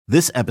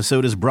This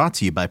episode is brought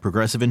to you by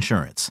Progressive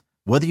Insurance.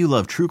 Whether you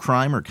love true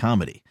crime or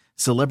comedy,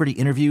 celebrity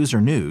interviews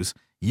or news,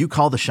 you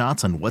call the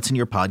shots on what's in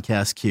your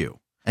podcast queue.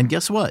 And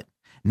guess what?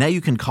 Now you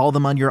can call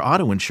them on your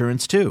auto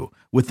insurance too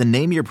with the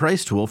Name Your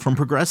Price tool from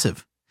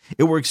Progressive.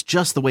 It works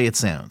just the way it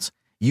sounds.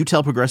 You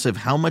tell Progressive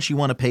how much you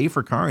want to pay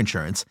for car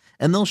insurance,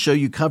 and they'll show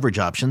you coverage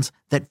options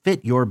that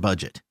fit your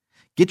budget.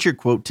 Get your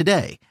quote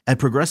today at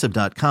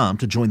Progressive.com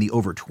to join the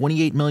over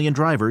 28 million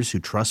drivers who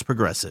trust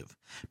Progressive.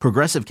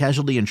 Progressive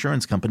Casualty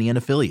Insurance Company and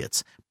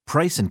Affiliates.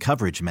 Price and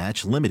coverage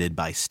match limited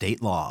by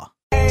state law.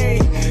 Hey,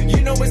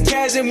 you know it's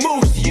Taz and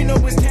Moose. You know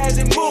it's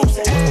Taz and Moose.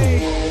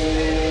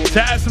 Hey.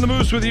 Taz and the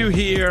Moose with you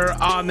here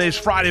on this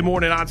Friday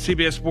morning on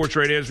CBS Sports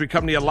Radio as we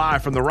come to you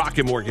live from the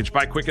Rocket Mortgage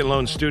by Quicken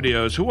Loan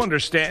Studios. Who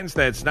understands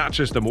that it's not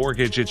just a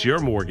mortgage, it's your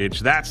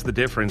mortgage. That's the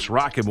difference.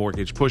 Rocket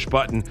Mortgage. Push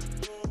button.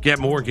 Get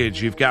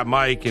mortgage. You've got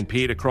Mike and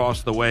Pete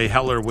across the way.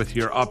 Heller with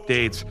your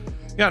updates.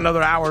 You got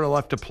another hour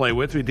left to play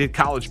with. We did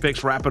college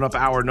picks, wrapping up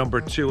hour number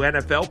 2.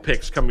 NFL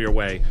picks come your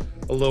way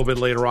a little bit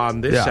later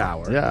on this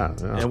hour. Yeah.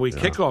 And we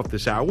kick off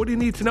this hour. What do you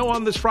need to know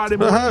on this Friday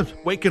morning?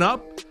 Waking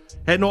up,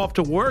 heading off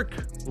to work,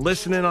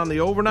 listening on the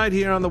overnight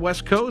here on the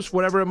West Coast,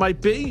 whatever it might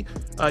be.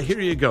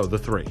 Here you go, the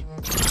 3.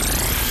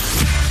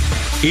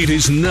 It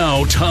is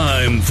now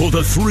time for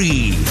the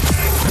 3.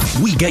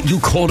 We get you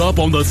caught up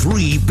on the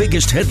 3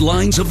 biggest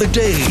headlines of the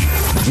day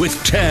with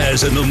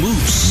Taz and the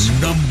Moose.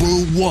 Number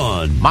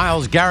 1.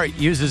 Myles Garrett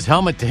uses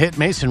helmet to hit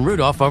Mason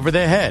Rudolph over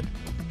the head.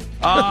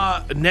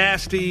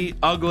 Nasty,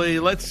 ugly.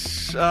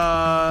 Let's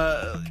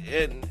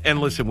and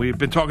listen, we've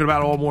been talking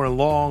about it all morning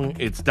long.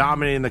 It's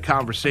dominating the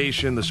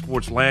conversation, the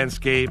sports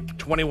landscape.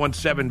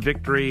 21-7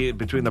 victory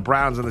between the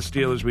Browns and the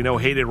Steelers. We know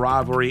hated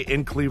rivalry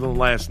in Cleveland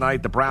last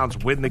night. The Browns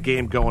win the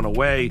game going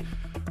away.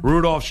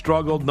 Rudolph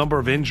struggled, number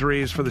of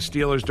injuries for the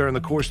Steelers during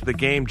the course of the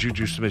game.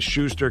 Juju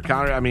Smith-Schuster,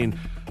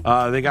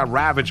 they got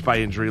ravaged by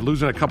injury,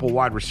 losing a couple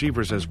wide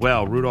receivers as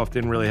well. Rudolph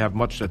didn't really have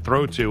much to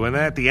throw to. And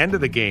then at the end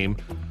of the game,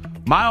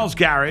 Myles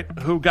Garrett,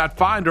 who got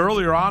fined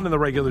earlier on in the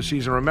regular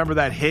season, remember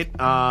that hit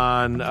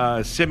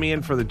on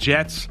Simeon for the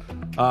Jets,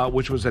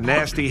 which was a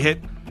nasty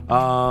hit.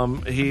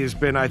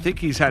 I think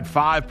he's had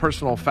 5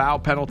 personal foul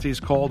penalties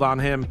called on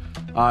him,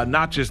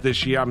 not just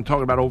this year. I'm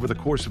talking about over the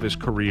course of his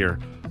career.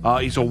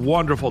 He's a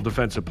wonderful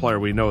defensive player.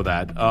 We know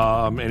that.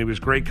 And he was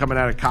great coming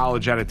out of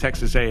college, out of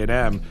Texas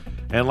A&M.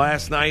 And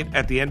last night,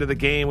 at the end of the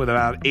game, with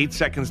about 8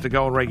 seconds to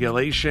go in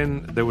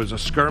regulation, there was a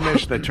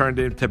skirmish that turned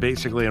into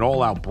basically an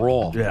all-out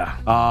brawl. Yeah.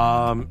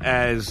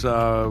 As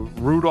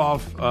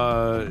Rudolph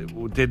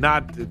did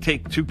not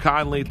take too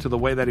kindly to the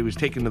way that he was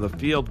taken to the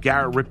field,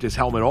 Garrett ripped his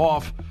helmet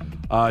off.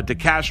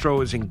 DeCastro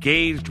was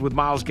engaged with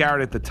Myles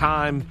Garrett at the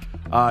time.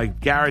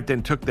 Garrett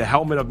then took the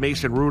helmet of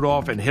Mason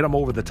Rudolph and hit him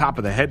over the top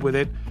of the head with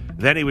it.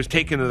 Then he was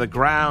taken to the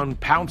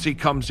ground. Pouncey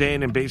comes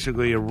in and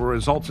basically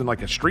results in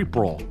like a street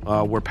brawl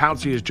where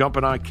Pouncey is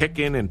jumping on,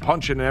 kicking and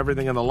punching and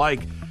everything and the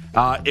like.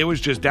 It was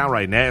just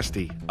downright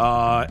nasty.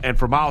 And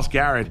for Myles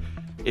Garrett,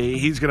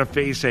 he's going to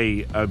face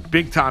a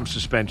big-time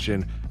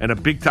suspension and a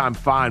big-time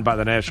fine by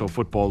the National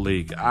Football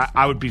League.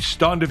 I would be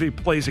stunned if he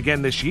plays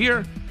again this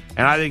year,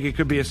 and I think it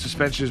could be a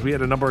suspension. As we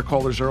had a number of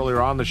callers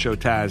earlier on the show,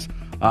 Taz.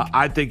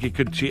 I think it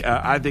could.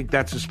 I think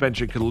that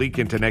suspension could leak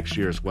into next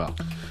year as well.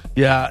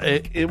 Yeah,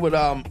 it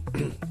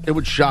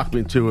would shock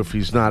me too if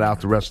he's not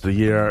out the rest of the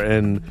year.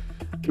 And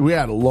we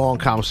had a long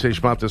conversation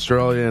about this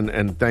earlier,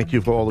 and thank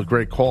you for all the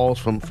great calls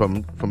from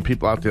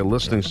people out there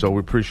listening. So we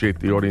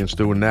appreciate the audience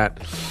doing that.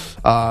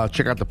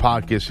 Check out the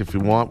podcast if you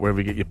want, wherever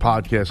you get your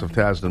podcast of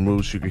Taz and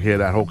Moose. You can hear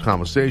that whole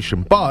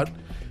conversation. But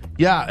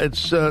yeah,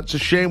 it's a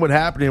shame what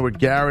happened here with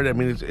Garrett. I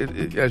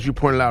mean, as you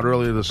pointed out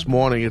earlier this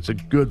morning, it's a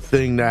good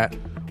thing that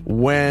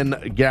when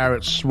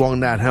Garrett swung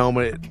that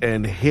helmet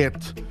and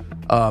hit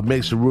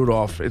Mason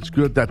Rudolph, it's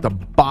good that the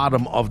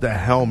bottom of the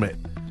helmet,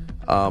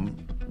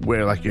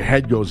 where like your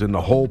head goes in,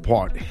 the whole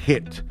part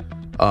hit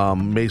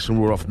Mason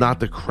Rudolph,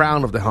 not the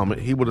crown of the helmet.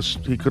 He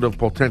could have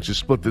potentially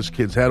split this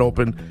kid's head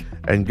open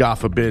and, God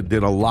forbid,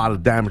 did a lot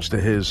of damage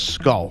to his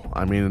skull.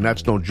 I mean, and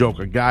that's no joke.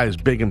 A guy is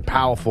big and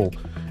powerful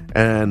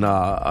and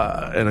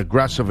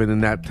aggressive, and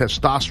in that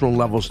testosterone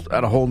levels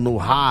at a whole new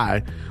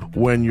high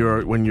when you're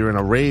in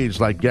a rage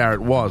like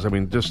Garrett was. I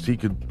mean, just he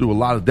could do a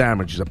lot of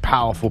damage. He's a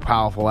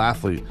powerful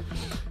athlete.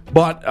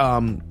 But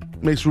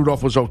Mason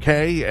Rudolph was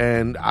okay,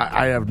 and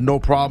I have no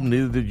problem,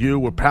 neither did you,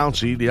 with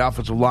Pouncey, the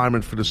offensive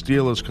lineman for the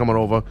Steelers, coming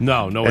over.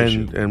 No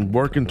issue. And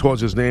working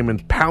towards his name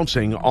and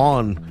pouncing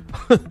on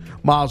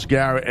Myles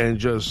Garrett and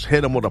just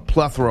hit him with a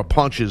plethora of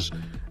punches.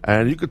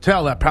 And you could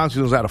tell that Pouncey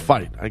knows how to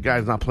fight. That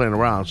guy's not playing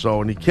around. So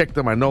when he kicked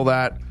him, I know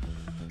that.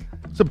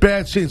 It's a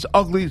bad scene. It's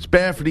ugly. It's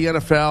bad for the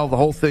NFL. The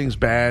whole thing's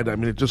bad. I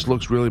mean, it just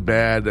looks really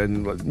bad.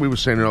 And like we were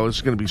saying earlier,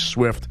 it's going to be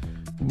swift.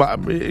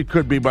 But it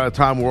could be by the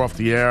time we're off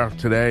the air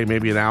today,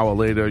 maybe an hour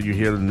later, you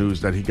hear the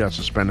news that he got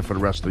suspended for the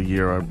rest of the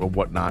year or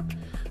whatnot.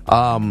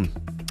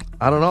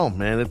 I don't know,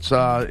 man. It's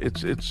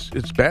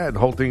bad. The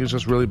whole thing is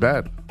just really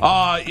bad.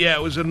 Yeah,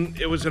 it was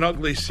an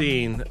ugly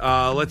scene.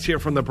 Let's hear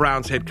from the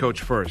Browns head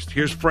coach first.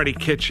 Here's Freddie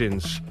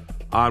Kitchens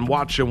on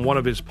watching one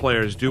of his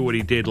players do what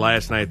he did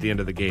last night at the end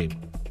of the game.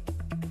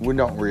 we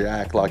don't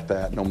react like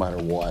that no matter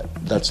what.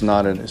 That's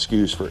not an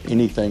excuse for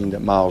anything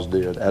that Miles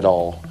did at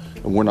all.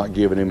 And we're not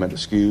giving him an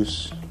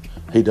excuse.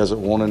 He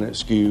doesn't want an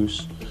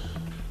excuse.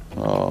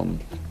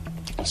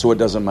 So it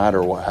doesn't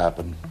matter what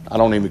happened. I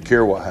don't even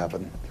care what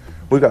happened.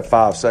 We've got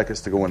 5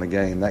 seconds to go in the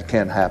game. That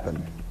can't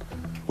happen.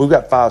 We've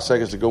got 5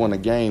 seconds to go in the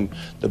game.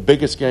 The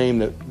biggest game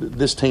that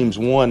this team's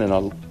won in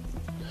a...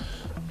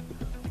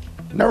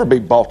 Never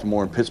beat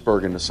Baltimore and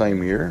Pittsburgh in the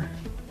same year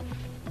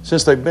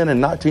since they've been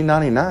in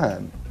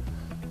 1999.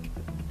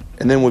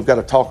 And then we've got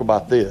to talk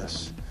about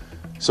this.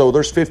 So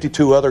there's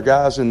 52 other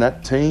guys in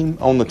that team,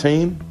 on the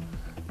team,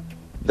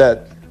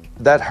 that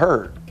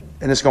hurt.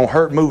 And it's going to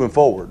hurt moving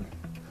forward.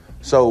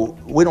 So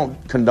we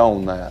don't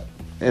condone that.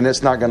 And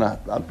it's not going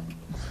to...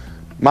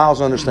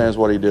 Miles understands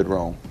what he did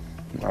wrong.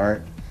 All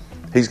right?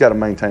 He's got to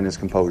maintain his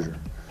composure.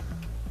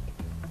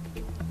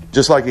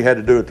 Just like he had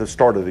to do at the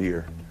start of the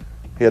year.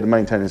 He had to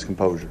maintain his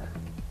composure.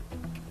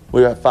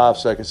 We got 5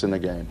 seconds in the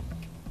game.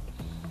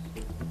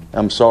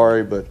 I'm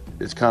sorry, but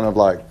it's kind of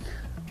like,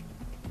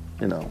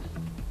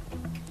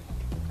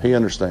 he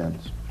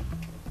understands.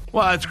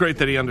 Well, that's great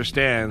that he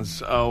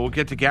understands. We'll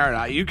get to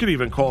Garrett. You could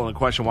even call in a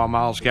question why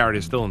Myles Garrett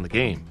is still in the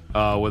game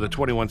with a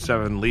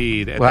 21-7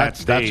 lead at that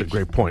stage. That's a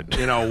great point.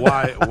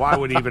 Why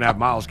would he even have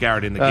Myles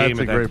Garrett in the game?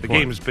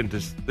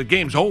 The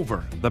game's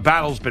over. The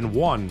battle's been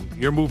won.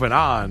 You're moving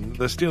on.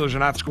 The Steelers are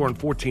not scoring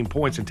 14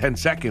 points in 10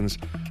 seconds.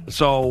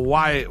 So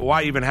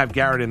why even have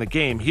Garrett in the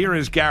game? Here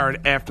is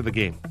Garrett after the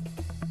game.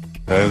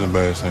 That is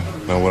embarrassing.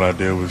 What I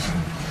did was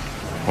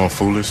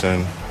foolish,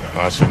 and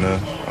I shouldn't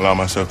have allowed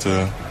myself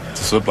to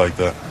slip like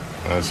that.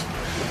 That's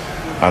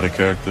out of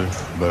character,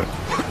 but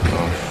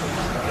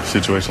a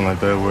situation like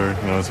that where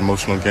it's an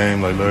emotional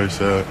game, like Larry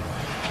said,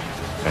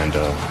 and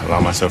allow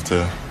myself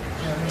to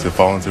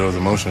fall into those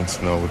emotions,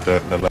 with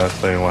that last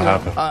play and what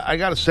happened. I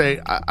got to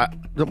say,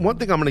 the one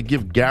thing I'm going to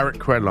give Garrett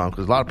credit on,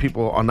 because a lot of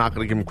people are not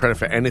going to give him credit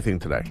for anything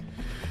today.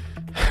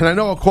 And I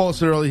know a caller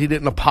said earlier he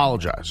didn't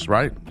apologize,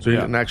 right? So he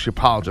didn't actually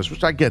apologize,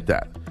 which I get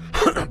that.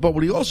 But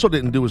what he also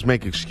didn't do was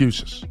make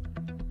excuses.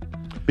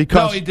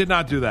 No, he did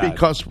not do that.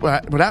 Because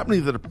what happened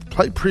either the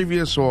play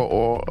previous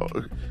or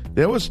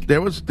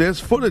there's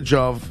footage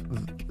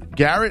of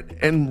Garrett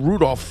and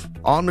Rudolph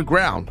on the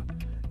ground,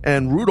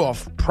 and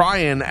Rudolph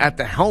prying at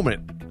the helmet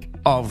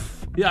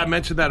of. Yeah, I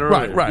mentioned that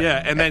earlier. Right.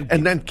 Yeah, and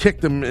then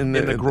kicked him in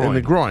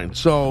the groin.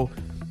 So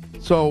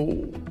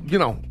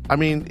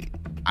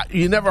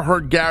you never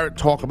heard Garrett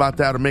talk about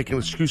that or make an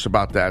excuse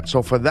about that.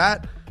 So for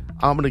that,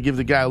 I'm going to give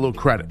the guy a little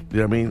credit.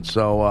 You know what I mean?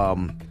 So.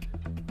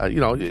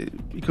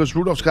 Because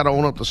Rudolph's got to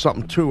own up to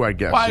something too, I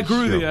guess. Well, I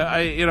agree with you.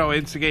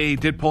 He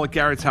did pull at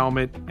Garrett's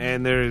helmet,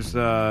 and there's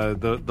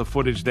the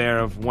footage there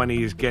of when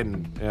he's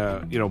getting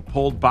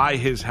pulled by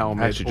his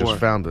helmet. I actually just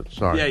found it.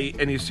 Sorry. Yeah,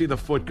 and you see the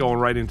foot going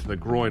right into the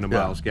groin of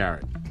Myles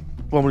Garrett.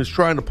 Well, when he's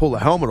trying to pull the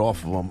helmet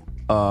off of him,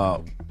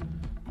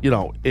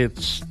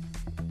 it's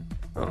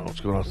I don't know what's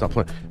going on. Stop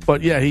playing.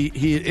 But yeah,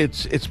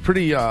 it's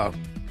pretty. I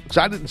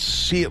didn't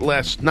see it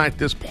last night.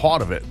 This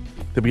part of it.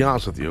 To be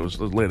honest with you, it was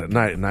late at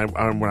night,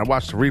 and when I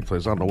watched the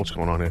replays, I don't know what's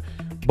going on here,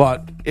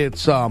 but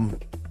it's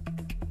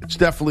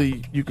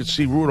definitely, you could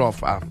see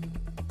Rudolph. I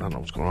don't know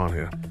what's going on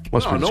here.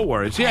 No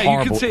worries. Yeah,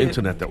 horrible you can see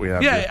internet that we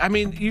have. Yeah, here. I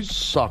mean,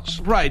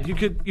 sucks. Right, you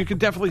could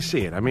definitely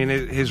see it. I mean,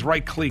 his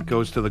right cleat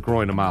goes to the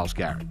groin of Myles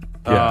Garrett.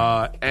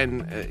 Yeah.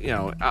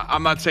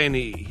 I'm not saying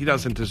he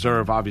doesn't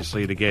deserve,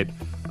 obviously, to get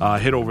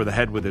hit over the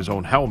head with his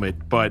own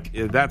helmet, but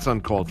that's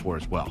uncalled for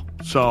as well.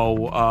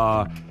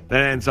 So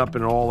that ends up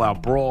in an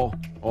all-out brawl,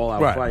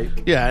 all-out fight.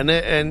 Yeah, and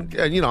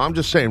I'm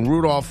just saying,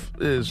 Rudolph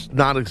is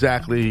not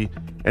exactly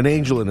an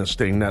angel in this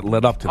thing that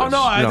led up to this. Oh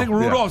no, I think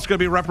Rudolph's going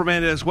to be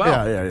reprimanded as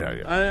well.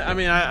 Yeah.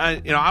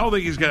 I don't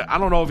think he's going. I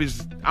don't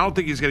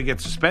think he's going to get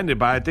suspended,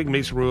 but I think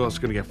Mason Rudolph's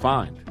going to get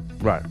fined.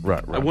 Right.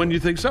 Wouldn't you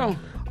think so?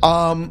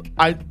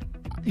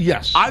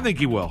 Yes. I think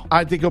he will.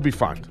 I think he'll be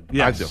fined.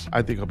 Yes. I do.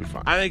 I think he'll be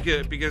fined. I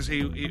think because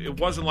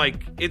it wasn't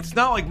like, it's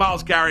not like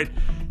Myles Garrett.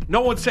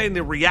 No one's saying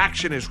the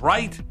reaction is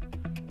right,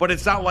 but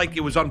it's not like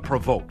it was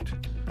unprovoked.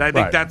 I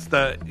think that's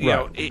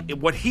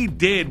what he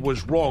did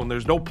was wrong.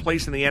 There's no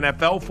place in the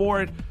NFL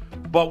for it,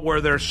 but were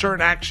there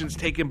certain actions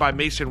taken by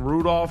Mason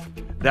Rudolph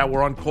that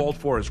were uncalled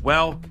for as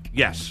well?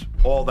 Yes,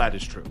 all that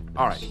is true.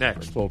 All right,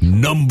 next.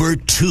 Number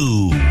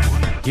 2.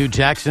 Hugh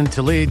Jackson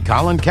to lead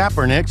Colin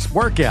Kaepernick's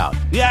workout.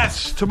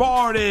 Yes,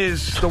 tomorrow it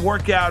is the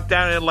workout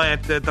down in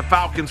Atlanta at the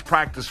Falcons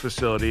practice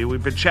facility.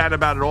 We've been chatting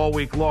about it all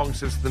week long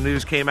since the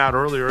news came out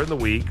earlier in the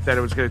week that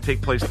it was going to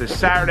take place this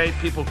Saturday.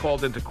 People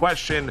called into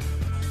question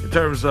in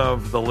terms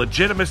of the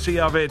legitimacy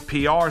of it,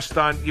 PR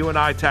stunt. You and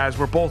I, Taz,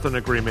 we're both in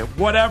agreement,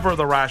 whatever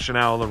the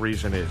rationale and the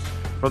reason is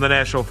from the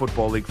National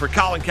Football League. For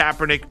Colin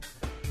Kaepernick,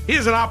 he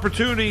has an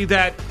opportunity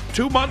that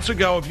 2 months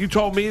ago, if you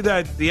told me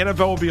that the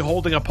NFL would be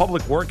holding a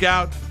public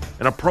workout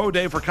and a pro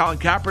day for Colin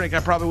Kaepernick,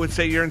 I probably would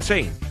say you're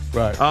insane.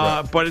 Right.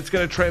 But it's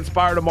going to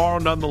transpire tomorrow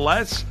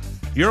nonetheless.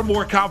 You're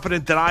more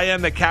confident than I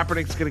am that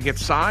Kaepernick's going to get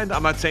signed.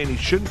 I'm not saying he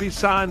shouldn't be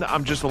signed.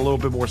 I'm just a little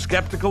bit more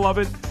skeptical of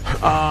it.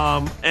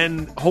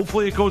 And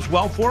hopefully it goes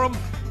well for him.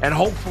 And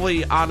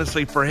hopefully,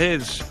 honestly, for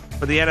his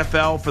for the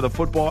NFL, for the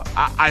football.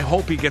 I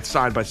hope he gets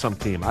signed by some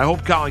team. I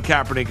hope Colin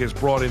Kaepernick is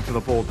brought into the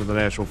fold of the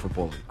National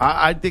Football League.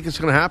 I think it's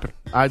going to happen.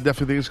 I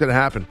definitely think it's going to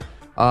happen.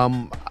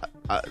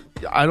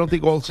 I don't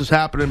think all this is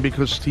happening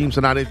because teams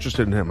are not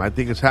interested in him. I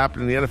think it's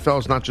happening. The NFL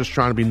is not just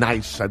trying to be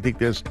nice. I think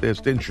there's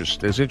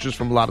interest. There's interest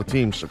from a lot of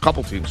teams, a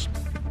couple teams.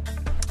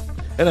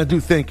 And I do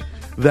think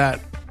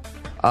that,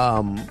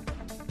 I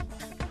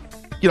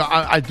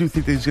do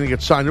think that he's going to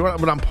get signed.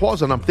 When I'm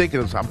pausing, I'm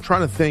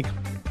trying to think.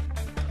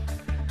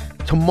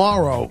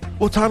 Tomorrow,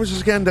 what time is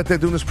this again that they're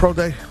doing this pro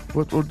day?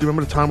 Do you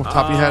remember the time off the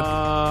top of your head?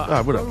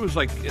 It was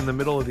like in the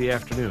middle of the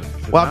afternoon.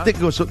 Well, I'm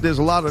thinking there's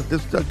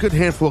a good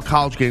handful of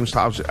college games,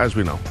 as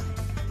we know.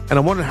 And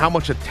I'm wondering how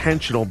much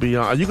attention will be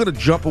on. Are you going to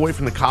jump away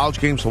from the college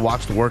games to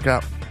watch the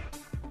workout?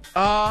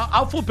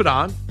 I'll flip it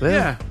on.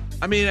 Yeah.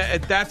 I mean,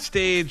 at that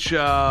stage,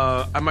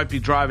 I might be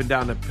driving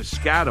down to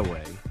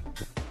Piscataway.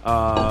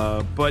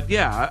 But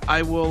yeah,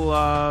 I will.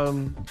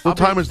 What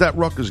time is that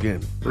Rutgers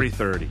game?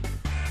 3:30.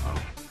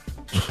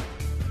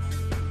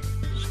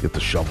 Get the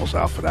shovels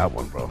out for that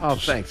one, bro. Oh,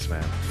 thanks,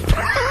 man.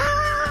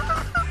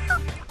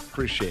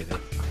 Appreciate it.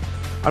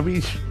 I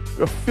mean,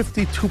 you're a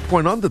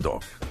 52-point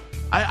underdog.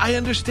 I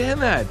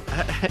understand that.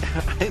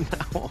 I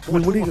know.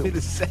 What do you want me to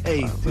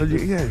say?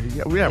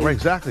 Yeah, right,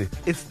 exactly.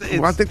 I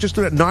think just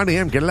do it at 9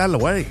 a.m. Get it out of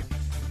the way.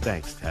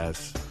 Thanks,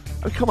 Taz.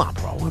 I mean, come on,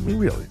 bro. I mean,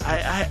 really.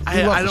 I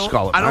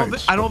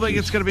don't think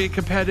it's going to be a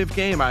competitive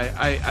game.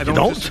 I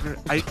don't. Disagree.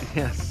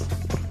 Yes.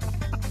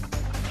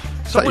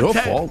 It's not your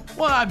fault.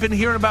 Well, I've been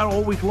hearing about it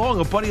all week long.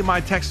 A buddy of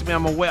mine texted me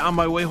on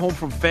my way home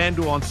from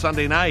FanDuel on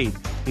Sunday night.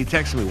 He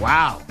texted me,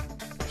 "Wow,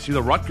 see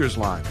the Rutgers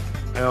line?"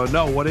 I go,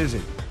 "No, what is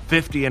it?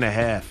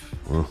 50.5."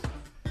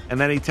 And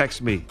then he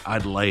texted me,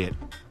 "I'd lay it."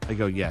 I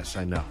go, "Yes,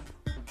 I know."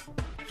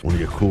 It's one of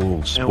your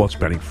cool sports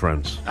betting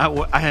friends.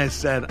 I had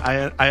said,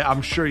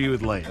 I'm sure you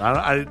would lay it.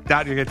 I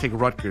doubt you're going to take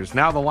Rutgers.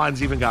 Now the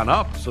line's even gone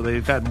up, so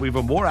they've had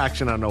even more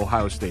action on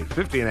Ohio State.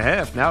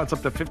 50.5. Now it's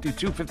up to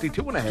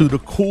 52.5. Do the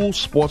cool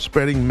sports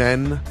betting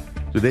men,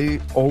 do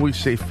they always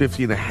say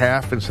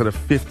 50.5 instead of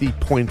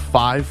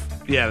 50.5?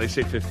 Yeah, they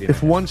say 50.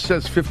 If one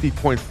says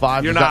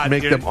 50.5, does that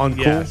make them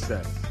uncool? Yes.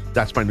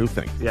 That's my new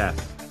thing. Yes.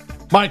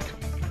 Mike,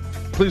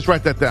 please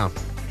write that down.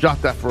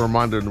 Jot that for a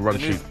reminder in the run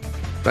sheet.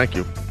 Thank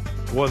you.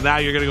 Well, now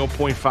you're going to go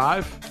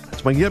 0.5?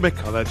 That's my gimmick.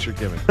 Oh, that's your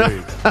gimmick. There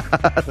you go.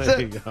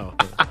 There you go.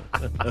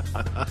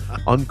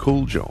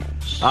 Uncool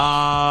Jones.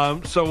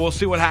 So we'll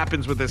see what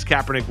happens with this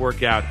Kaepernick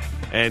workout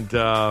and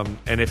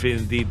if it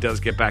indeed does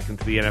get back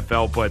into the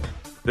NFL. But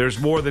there's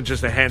more than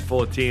just a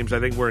handful of teams. I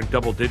think we're in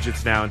double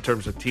digits now in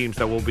terms of teams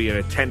that will be in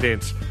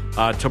attendance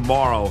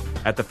tomorrow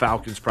at the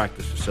Falcons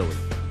practice facility.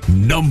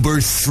 Number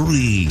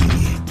 3.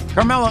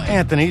 Carmelo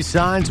Anthony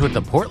signs with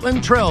the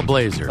Portland Trail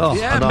Blazers. Oh,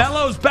 yeah,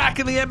 Melo's back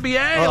in the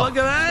NBA. Look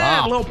at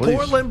that. Wow, a little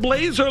Portland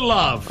Blazer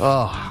love.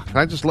 Oh, can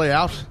I just lay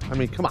out? I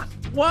mean, come on.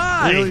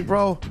 Why? Really,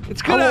 bro?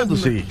 It's How old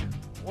is he?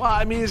 Well,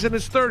 I mean, he's in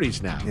his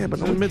 30s now. Yeah, but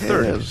he's no in one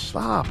mid-30s. cares.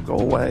 Stop. Go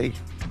away.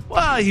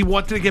 Well, he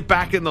wanted to get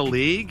back in the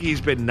league. He's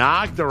been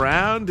knocked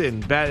around,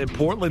 and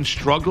Portland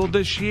struggled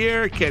this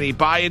year. Can he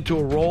buy into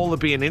a role of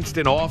being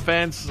instant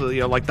offense,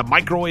 like the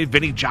microwave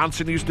Vinnie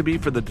Johnson used to be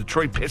for the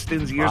Detroit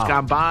Pistons years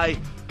gone by?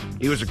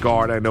 He was a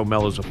guard. I know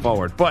Melo's a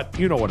forward, but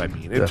you know what I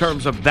mean. In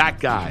terms of that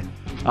guy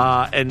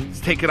and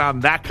taking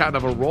on that kind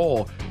of a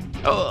role,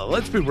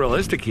 let's be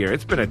realistic here.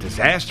 It's been a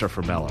disaster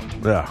for Melo.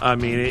 Yeah. I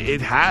mean,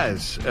 it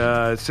has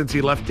since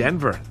he left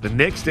Denver. The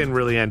Knicks didn't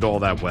really end all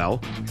that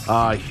well.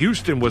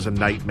 Houston was a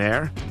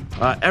nightmare.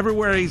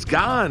 Everywhere he's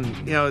gone,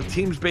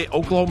 teams.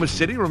 Oklahoma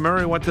City. Remember,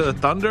 he went to the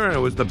Thunder, and it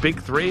was the big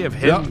three of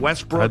him,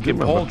 Westbrook, and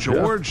Paul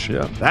George.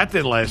 Yeah. That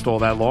didn't last all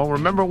that long.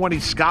 Remember when he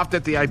scoffed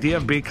at the idea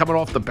of coming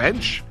off the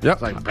bench? Yep.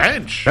 It's like,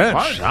 bench? What?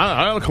 What?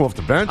 I don't come off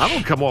the bench. I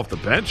don't come off the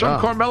bench.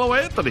 I'm Carmelo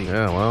Anthony.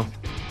 Yeah, well.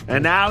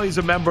 And now he's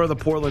a member of the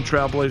Portland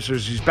Trail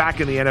Blazers. He's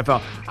back in the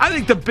NFL. I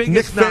think the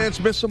biggest... Knicks fans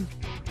miss him?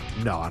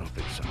 No, I don't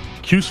think so.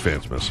 Cuse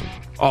fans miss him.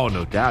 Oh,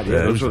 no doubt. Yeah,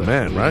 those are the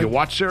man, right? You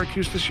watch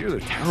Syracuse this year? They're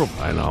terrible.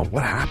 I know.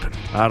 What happened?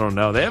 I don't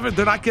know.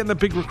 They're not getting the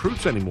big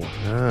recruits anymore.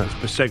 Yeah.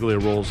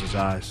 Biseglia rolls his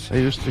eyes.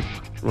 They used to...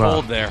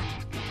 Cold there.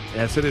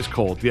 Yes, it is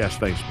cold. Yes,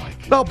 thanks,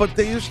 Mike. No, but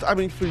they used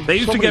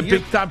to get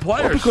big-time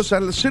players. Well, because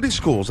out of the city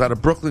schools, out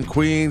of Brooklyn,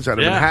 Queens, out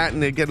of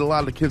Manhattan, they get a lot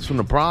of the kids from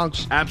the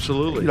Bronx.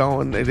 Absolutely.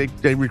 And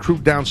they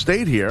recruit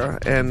downstate here.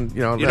 And,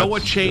 You know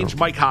what changed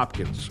Mike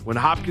Hopkins? When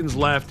Hopkins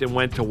left and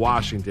went to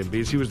Washington,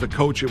 because he was the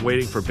coach and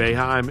waiting for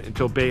Boeheim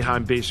until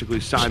Boeheim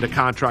basically signed a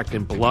contract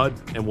in blood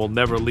and will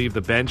never leave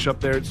the bench up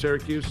there at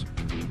Syracuse.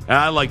 And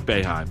I like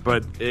Boeheim,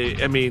 but,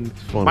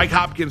 Mike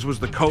Hopkins was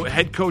the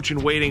head coach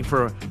in waiting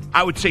for,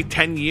 I would say,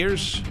 10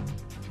 years,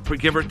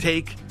 give or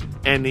take,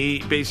 and he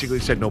basically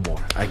said no more.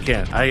 I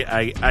can't.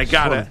 I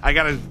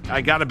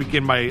gotta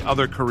begin my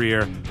other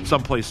career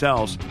someplace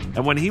else.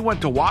 And when he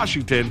went to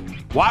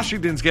Washington,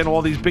 Washington's getting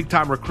all these big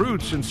time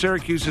recruits, and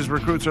Syracuse's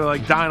recruits are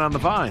like dying on the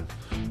vine.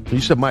 You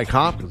said Mike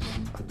Hopkins.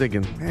 I'm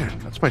thinking, man,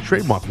 that's my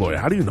trademark lawyer.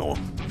 How do you know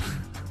him?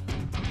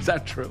 Is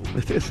that true?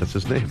 It is. That's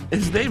his name.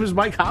 His name is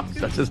Mike Hopkins?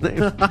 That's his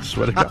name. I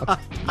swear to God.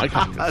 Mike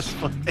Hopkins. That's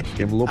funny.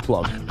 Give him a little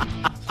plug.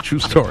 True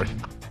story.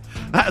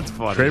 That's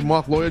funny.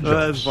 Trademark lawyer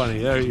Jones. That's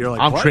funny. You're like,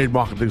 I'm what?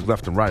 trademarking things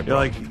left and right, You're bro.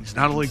 like, he's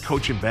not only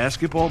coaching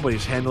basketball, but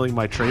he's handling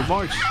my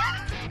trademarks.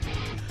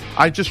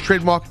 I just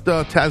trademarked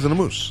Taz and the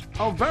Moose.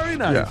 Oh, very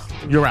nice.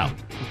 Yeah, you're out.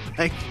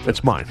 Thank you.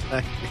 It's mine.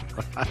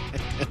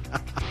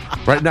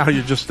 Right now,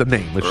 you're just a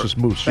name. It's just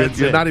Moose. That's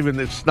You're it. not even.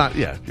 It's not.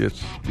 Yeah.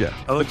 It's yeah.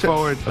 I look That's it.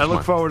 forward. That's I look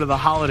mine. forward to the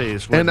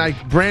holidays. when- And I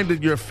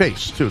branded your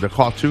face too. The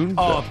cartoon.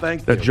 Oh, that,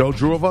 thank that you. Joe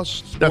drew of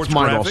us. That's Sports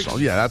mine graphics? also.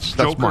 Yeah, that's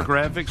Joker mine.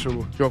 graphics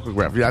or Joker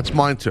graphic. Yeah, that's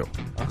mine too.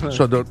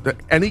 So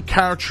any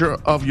caricature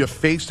of your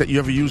face that you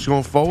ever use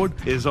going forward,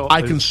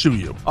 I can sue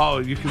you. Oh,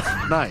 you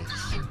can. Nice.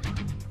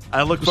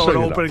 I look Just forward so to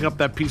you know. opening up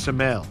that piece of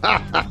mail.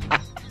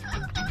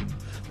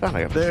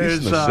 I got a cease There's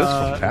and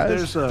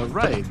desist from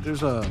Taz.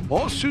 there's a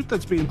lawsuit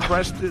that's being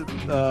pressed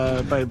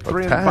by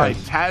Taz.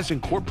 Taz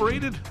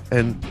Incorporated.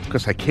 And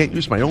because I can't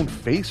use my own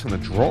face in a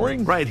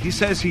drawing, Right. He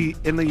says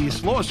in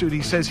this lawsuit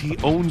he says he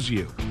owns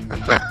you.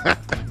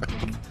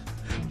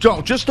 Joe,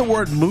 just the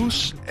word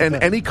moose and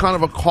any kind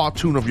of a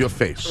cartoon of your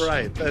face.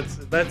 Right.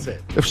 That's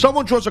it. If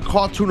someone draws a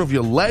cartoon of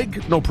your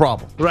leg, no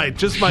problem. Right.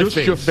 Just my Just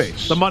face. your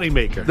face. The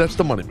moneymaker. That's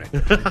the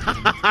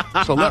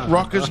moneymaker. So let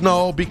Rutgers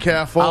know. Be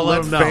careful. I'll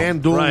let let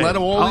 'em know. FanDuel. Right. Let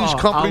all these I'll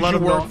companies let you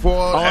 'em work know. for.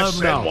 I'll let 'em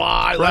know.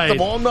 SNY. Let Right.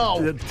 them all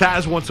know.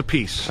 Taz wants a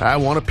piece. I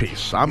want a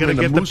piece. I'm Gonna in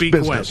the get the moose beak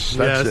business.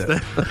 wet. That's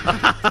Yes.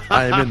 it.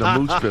 I am in the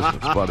moose business,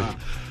 buddy.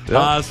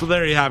 Yep. So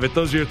there you have it.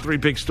 Those are your three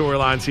big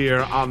storylines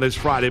here on this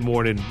Friday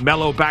morning.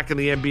 Melo back in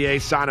the NBA,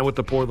 signing with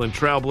the Portland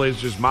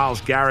Trailblazers.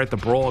 Myles Garrett, the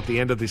brawl at the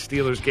end of the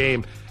Steelers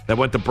game that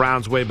went the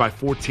Browns' way by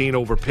 14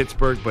 over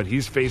Pittsburgh, but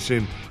he's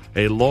facing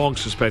a long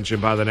suspension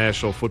by the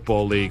National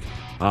Football League.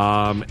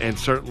 And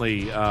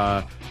certainly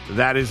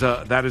that is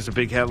a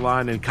big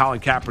headline. And Colin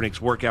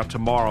Kaepernick's workout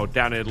tomorrow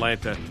down in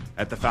Atlanta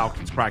at the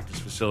Falcons practice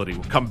facility.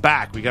 We'll come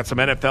back. We got some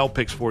NFL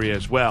picks for you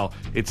as well.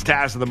 It's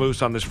Taz and the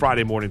Moose on this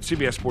Friday morning,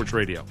 CBS Sports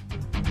Radio.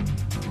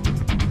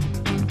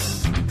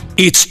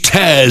 It's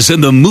Taz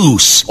and the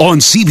Moose on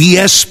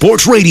CBS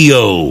Sports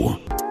Radio.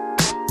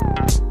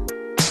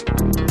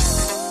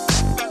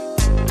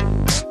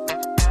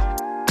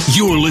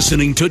 You're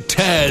listening to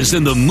Taz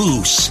and the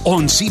Moose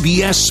on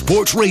CBS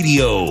Sports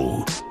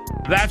Radio.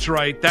 That's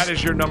right. That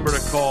is your number to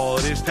call.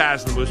 It is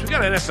Taz and the Moose. We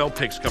got NFL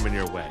picks coming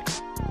your way.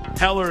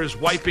 Heller is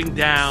wiping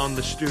down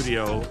the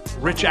studio,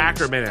 Rich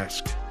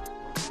Ackerman-esque.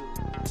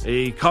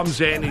 He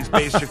comes in. He's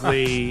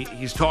basically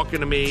he's talking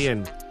to me,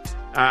 and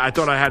I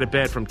thought I had it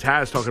bad from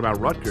Taz talking about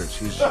Rutgers.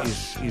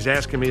 He's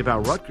asking me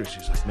about Rutgers.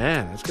 He's like,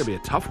 man, that's gonna be a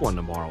tough one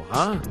tomorrow,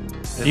 huh?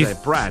 And I,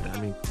 Brad, I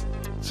mean,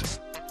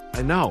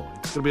 I know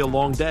it's gonna be a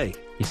long day.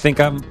 You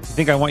think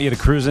I want you to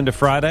cruise into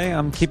Friday?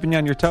 I'm keeping you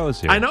on your toes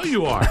here. I know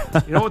you are.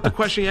 You know what the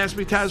question he asked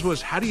me, Taz, was,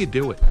 how do you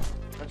do it?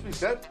 That's what he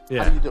said?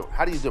 Yeah. How do you do it?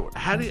 How do you do it?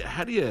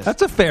 How do you?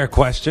 That's a fair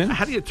question.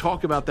 How do you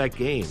talk about that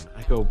game?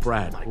 I go,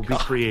 Brad, we'll be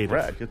creative.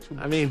 Brad, get to-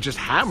 I mean, just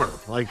hammer,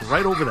 like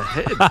right over the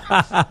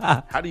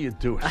head. How do you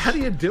do it? How do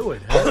you do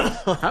it?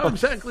 How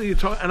exactly you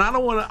talk? And I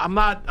don't want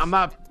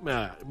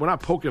to. We're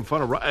not poking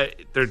fun of.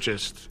 They're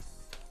just.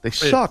 They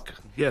suck.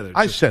 Yeah,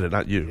 I said it,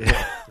 not you.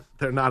 Yeah,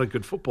 they're not a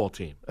good football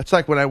team. It's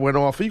like when I went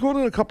off. Are you going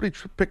to a company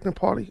picnic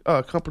party?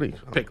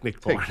 Picnic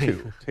Take party.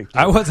 two. Take two.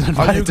 I wasn't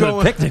Are you invited to a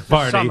going- picnic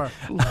party. Summer.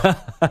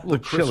 little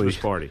Christmas chilly.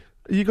 party.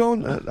 Are you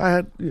going?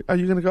 Are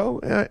you going to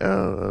go?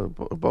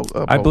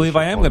 I believe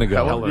I am going to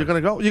go. Heller. You're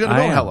going to go. You're going to I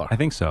go, am. Heller. I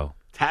think so.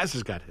 Taz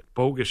has got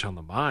Bogish on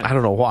the mind. I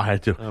don't know why I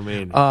do. I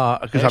mean,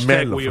 because I'm mad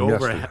at him we from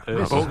over.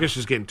 yesterday. Bogish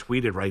is getting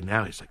tweeted right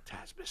now. He's like,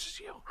 Taz misses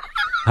you.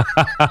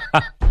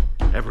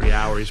 Every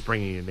hour he's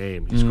bringing a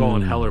name. He's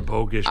calling Heller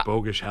Bogish,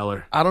 Bogish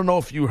Heller. I don't know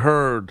if you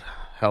heard,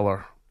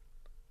 Heller.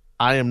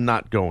 I am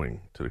not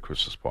going to the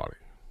Christmas party.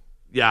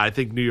 Yeah, I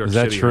think New York Is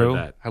that City true?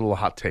 heard that. Had a little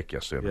hot take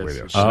yesterday on the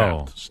Yes, radio.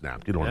 you did.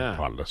 Snapped. You don't want to Yeah. be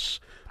part of this.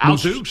 Al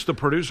Moose- Dukes, the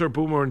producer of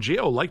Boomer and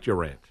Gio, liked your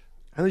rant.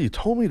 I know you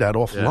told me that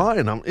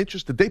offline. I'm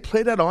interested. They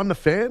play that on the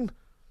fan?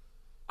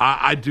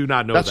 I do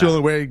not know That's that. the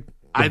only way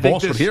the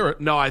boss would hear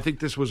it. No, I think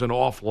this was an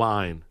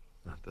offline.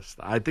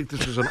 I think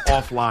this was an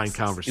offline You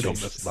conversation.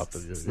 don't miss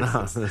nothing.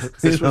 No,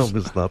 You don't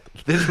miss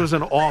nothing. this was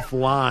an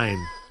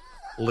offline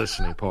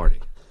listening party.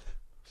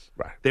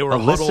 Right. They were A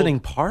huddled- listening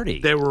party.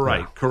 They were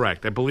right,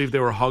 correct. I believe they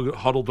were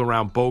huddled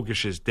around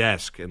Bogish's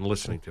desk and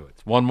listening to it.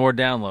 One more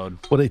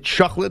download. Were they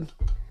chuckling?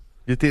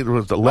 You think it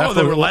was the left?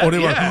 they were or laughing. they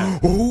were Yeah.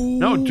 "Ooh."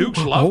 No, Dukes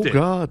loved it. Oh,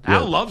 God.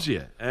 Al Yeah. loves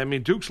you. I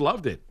mean, Dukes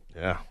loved it.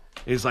 Yeah.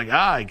 He's like,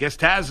 I guess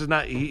Taz is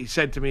not. He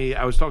said to me,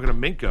 I was talking to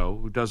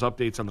Minko, who does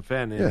updates on the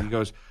fan, and Yeah. he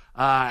goes,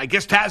 I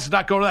guess Taz is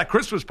not going to that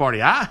Christmas party,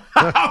 huh?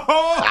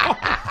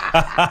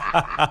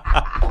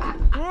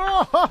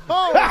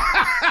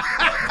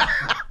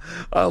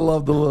 I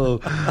love the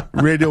little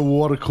radio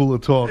water cooler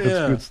talk. It's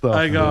Yeah. good stuff.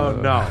 I go,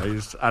 no,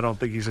 I don't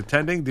think he's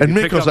attending. Did And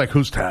you pick Minko's up- like,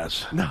 who's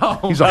Taz? No.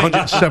 He's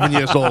 107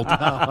 years old.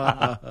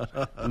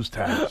 Who's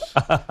Taz?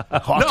 No,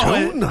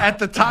 Cartoon? at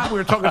the time we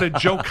were talking to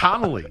Joe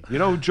Connolly. You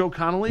know who Joe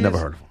Connolly Never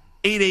is? heard of him.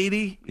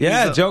 880.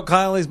 Yeah, He's a- Joe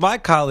Connolly's my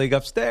colleague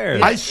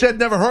upstairs. I said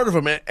never heard of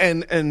him,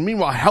 and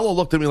meanwhile, Heller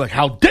looked at me like,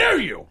 how dare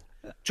you?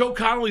 Joe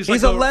Connolly's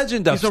He's like a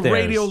legend He's a upstairs.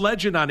 radio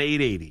legend on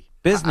 880.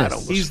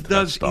 Business. He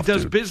does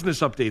business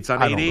updates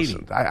on I don't 880.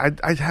 listen.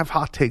 I have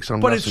hot takes on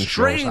But wrestling it's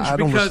strange shows. I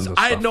don't because listen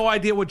to I had stuff. no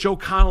idea what Joe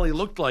Connolly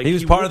looked like. He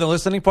was part of the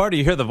listening party.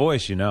 You hear the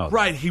voice, you know.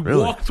 Right. He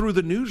Really? walked through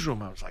the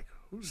newsroom. I was like,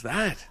 who's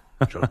that?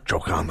 Joe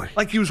Conley.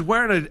 Like he was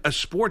wearing a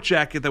sport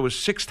jacket that was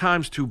 6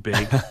 times too big.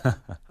 I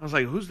was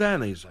like, who's that?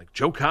 And he's like,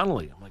 Joe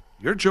Connolly. I'm like,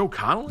 you're Joe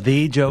Connolly?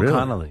 The Joe Really?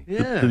 Connolly.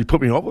 Yeah. Did he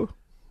put me over?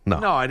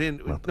 No, I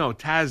didn't. No,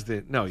 Taz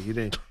didn't. No, you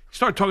didn't. He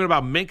started talking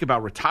about Mink,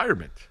 about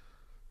retirement.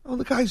 Oh,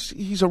 the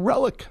guy's—he's a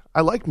relic. I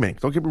like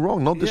Mink. Don't get me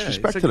wrong. No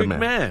disrespect he's to a the good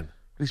man.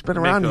 He's been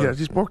around here.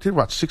 He's worked here,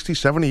 what, 60,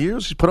 70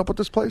 years? He's put up with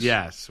this place?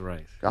 Yes,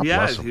 right. God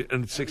yes, bless him.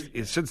 and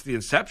since the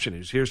inception. He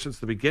was here since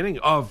the beginning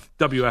of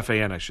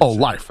WFAN, I should Oh, say.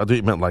 life. I thought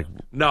you meant like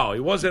No,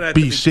 he wasn't at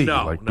BC,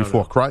 no, like no,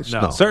 before no. Christ?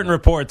 No. Certain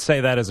reports say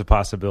that is a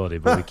possibility,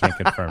 but we can't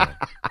confirm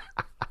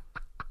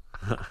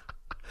it.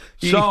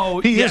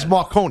 He is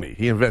Marconi.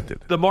 He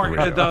invented the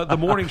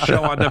morning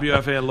show on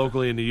WFAN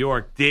locally in New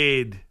York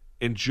did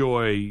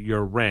enjoy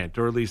your rant,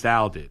 or at least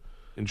Al did.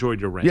 Enjoyed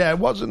your rant. Yeah, it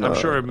wasn't. I'm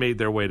sure it made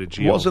their way to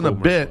Gio. It wasn't a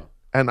Boomer's bit. Show.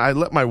 And I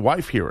let my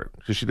wife hear it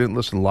because she didn't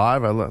listen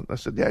live. I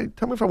said, "Yeah,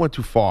 tell me if I went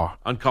too far."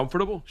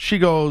 Uncomfortable? She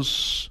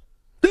goes,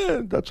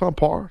 "Yeah, that's on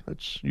par.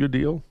 That's your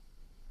deal."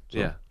 So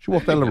Yeah. she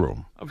walked out of the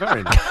room. Oh,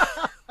 very nice.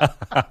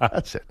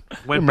 That's it.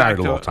 Went We're back married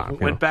a to long time.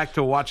 went back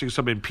to watching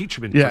some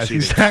impeachment Yes,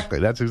 proceedings. exactly.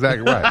 That's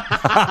exactly right.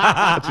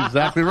 That's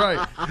exactly right.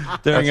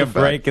 During That's a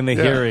break fact. in the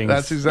Yeah, hearings.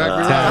 that's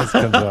exactly Taz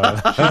comes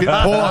on. She hit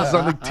pause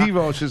on the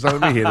TiVo. She's like,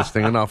 "Let me hear this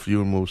thing. Enough,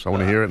 you and Moose. I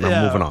want to hear it, and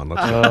I'm moving on."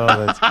 Let's go.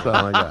 That's Something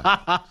like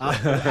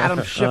that.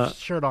 Adam Schiff's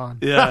shirt on.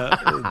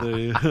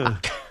 Yeah.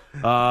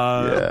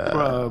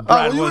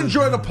 Brad you was-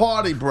 enjoy the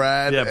party,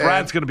 Brad. Yeah,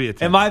 Brad's going to be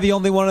attending. Am I the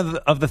only one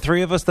of the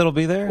three of us that'll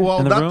be there Well,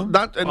 in the room?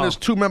 and there's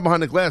 2 men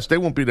behind the glass. They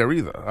won't be there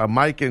either.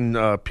 Mike and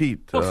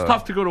Pete. Well, it's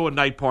tough to go to a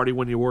night party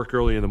when you work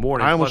early in the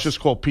morning. I almost Plus, just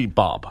called Pete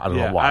Bob. I don't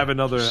know why. I have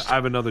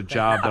another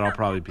job that I'll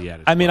probably be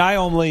at. I mean, I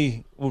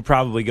only will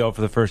probably go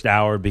for the first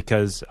hour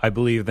because I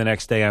believe the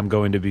next day I'm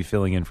going to be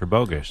filling in for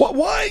Bogus.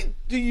 Why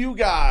do you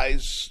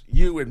guys,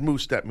 you and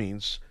Moose, that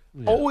means,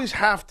 always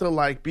have to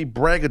like be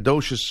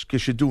braggadocious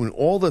because you're doing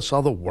all this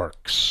other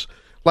works?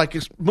 Like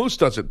Moose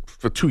does it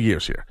for 2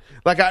 years here.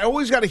 Like I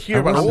always got to hear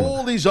about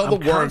all these other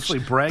works.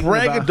 constantly bragging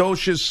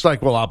Braggadocious,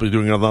 like, well, I'll be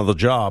doing another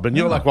job, and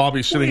you're like, well, I'll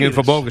be sitting in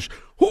for Bogus.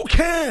 Who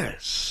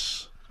cares?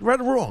 Right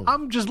or wrong?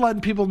 I'm just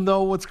letting people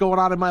know what's going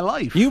on in my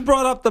life. You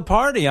brought up the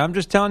party. I'm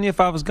just telling you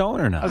if I was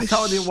going or I not. was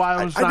telling you why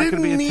I was not I going to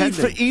didn't be need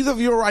attending. for either of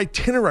your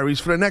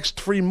itineraries for the next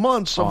 3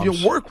 months of your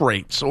work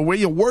rates or where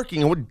you're working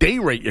and what day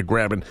rate you're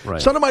grabbing. Right.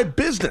 It's none of my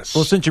business.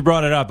 Well, since you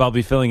brought it up, I'll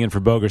be filling in for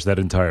Bogus that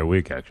entire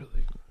week, actually.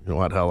 You know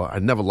what, Hella? I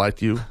never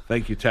liked you.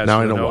 Thank you, Taz. Now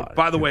for I the know note. why.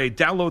 By the way,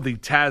 download the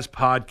Taz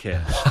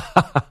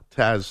podcast.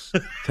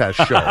 Taz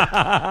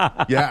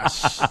show.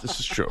 Yes,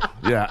 this is true.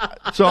 Yeah.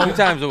 So 2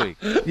 times a week.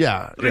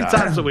 yeah, 3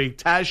 times a week,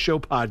 Taz Show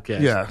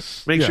podcast.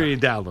 Yes. Make sure Yeah. you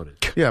download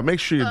it. Yeah, make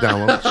sure you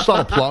download it.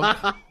 Subtle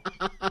plug.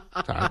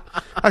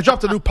 I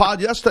dropped a new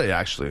pod yesterday,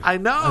 actually. I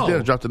know. I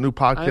did. I dropped a new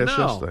podcast I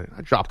know. yesterday.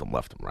 I dropped them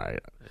left and right.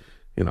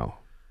 You know,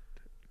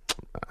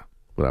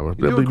 whatever. do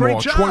a There'll be great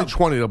more. job.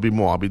 2020, there'll be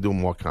more. I'll be doing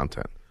more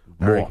content.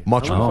 Very More. good.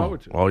 Much I look more.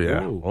 forward to it. Oh,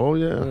 yeah. Ooh. Oh,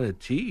 yeah. What a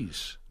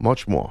tease.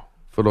 Much more.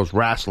 For those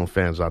wrestling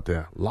fans out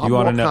there. A lot You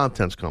more wanna know-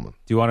 content's coming.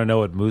 Do you want to know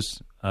what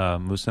Moose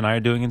and I are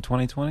doing in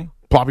 2020?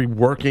 Probably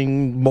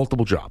working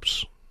multiple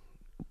jobs.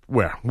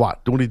 Where?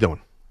 What? What are you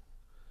doing?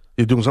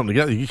 You're doing something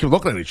together. You keep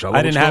looking at each other.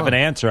 I didn't What's have going an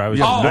on? answer. I was.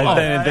 Oh,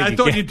 I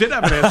thought you did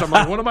have an answer. I'm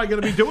like, what am I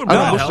going to be doing? I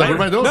don't know. What the What's that? hell?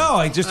 What am I doing? No,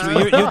 I just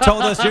you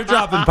told us you're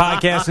dropping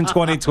podcasts in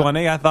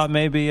 2020. I thought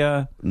maybe you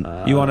want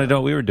to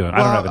know what we were doing. I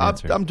don't have an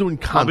answer. I'm doing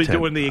I'll be content.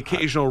 doing the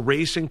occasional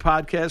racing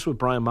podcast with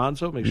Brian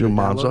Monzo. Make sure you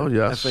Monzo, download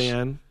yes.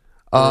 FAN.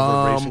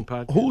 Racing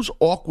podcast. Whose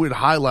awkward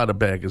highlighter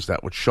bag is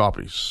that with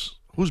Sharpies?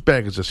 Whose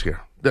bag is this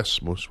here?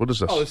 This, Moose. What is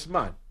this? Oh, this is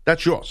mine.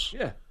 That's yours.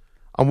 Yeah.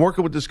 I'm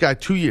working with this guy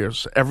 2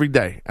 years every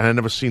day, and I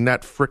never seen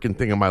that freaking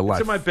thing in my It's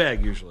life. in my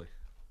bag usually.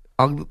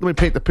 Let me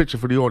paint the picture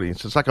for the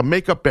audience. It's like a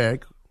makeup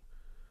bag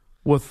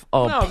with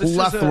a No, this is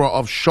plethora a-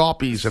 of Sharpies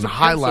this and is a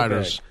pencil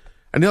highlighters. bag.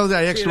 And the other day,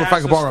 I asked See, him it if I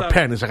has could the borrow a stuff.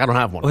 pen. He's like, I don't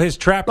have one. Well, his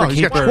trapper No, he's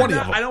got keeper. 20 of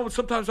them. I don't.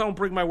 Sometimes I don't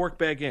bring my work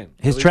bag in.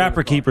 His Leave it in trapper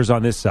the car. keeper's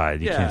on this side.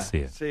 You Yeah. can't see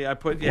it. See, I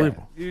put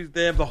Unbelievable.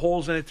 they have the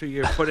holes in it to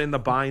you put in the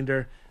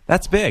binder.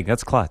 That's big.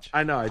 That's clutch.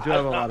 I know. I do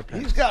have a lot of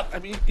pens. He's got. I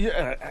mean,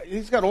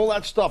 he's got all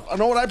that stuff. I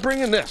know what I bring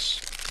in this.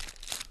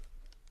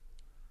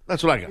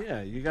 That's what I got.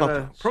 Yeah, you got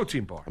a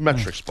protein bar. A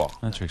metric bar.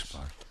 Metrics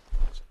bar.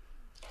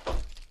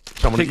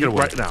 Someone Take eat it it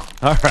away. right now.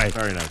 All right.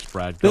 Very nice,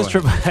 Brad. Go This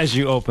ahead. as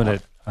you open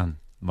it on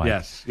Mike.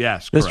 Yes.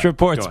 This correct.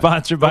 report Go ahead.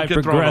 sponsored by Don't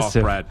get thrown off,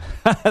 Progressive. Brad.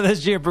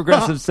 This year,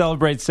 Progressive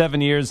celebrates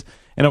 7 years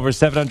and over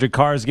 700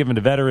 cars given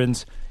to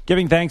veterans,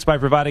 giving thanks by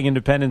providing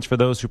independence for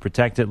those who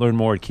protect it. Learn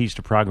more at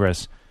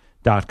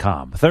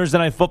keystoprogress.com. Thursday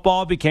Night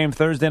Football became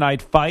Thursday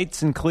Night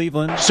Fights in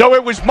Cleveland. So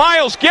it was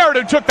Myles Garrett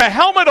who took the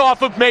helmet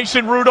off of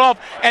Mason Rudolph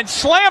and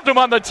slammed him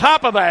on the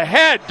top of the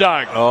head,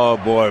 Doug. Oh,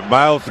 boy.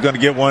 Miles is going to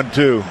get one,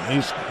 too.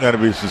 He's going to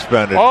be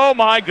suspended. Oh,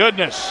 my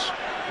goodness.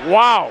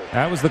 Wow.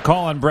 That was the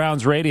call on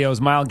Browns radio as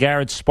Myles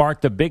Garrett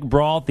sparked a big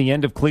brawl at the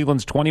end of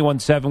Cleveland's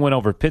 21-7 win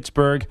over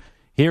Pittsburgh.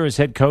 Here is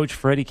head coach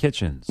Freddie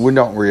Kitchens. We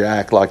don't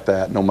react like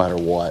that no matter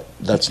what.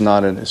 That's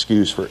not an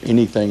excuse for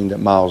anything that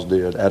Miles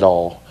did at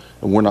all.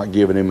 And we're not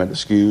giving him an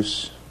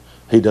excuse.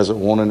 He doesn't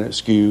want an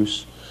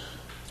excuse.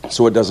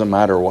 So it doesn't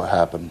matter what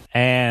happened.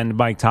 And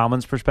Mike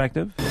Tomlin's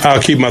perspective?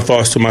 I'll keep my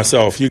thoughts to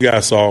myself. You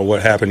guys saw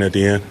what happened at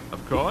the end.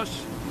 Of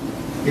course.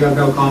 You have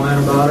no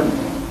comment about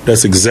it?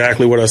 That's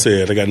exactly what I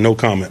said. I got no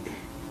comment.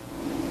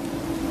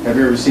 Have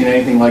you ever seen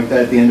anything like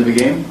that at the end of a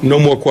game? No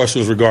more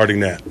questions regarding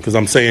that because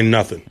I'm saying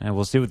nothing. And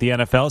we'll see what the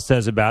NFL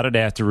says about it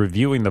after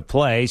reviewing the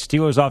play.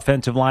 Steelers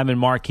offensive lineman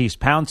Marquise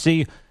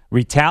Pouncey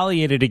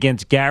retaliated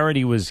against Garrett.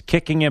 He was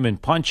kicking him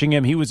and punching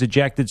him. He was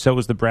ejected. So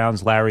was the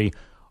Browns' Larry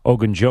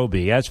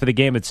Ogunjobi. As for the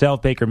game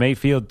itself, Baker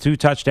Mayfield, 2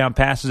 touchdown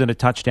passes and a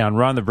touchdown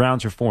run. The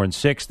Browns are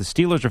 4-6. The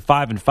Steelers are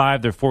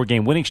 5-5. Their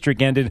 4-game winning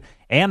streak ended,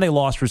 and they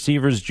lost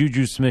receivers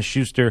Juju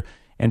Smith-Schuster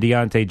and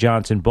Deontay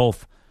Johnson.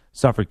 Both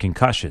suffered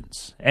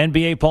concussions.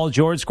 NBA Paul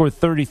George scored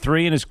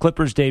 33 in his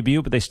Clippers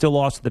debut, but they still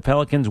lost to the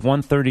Pelicans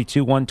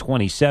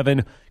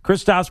 132-127.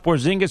 Kristaps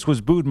Porzingis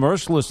was booed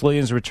mercilessly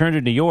in his return to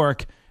New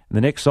York. The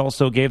Knicks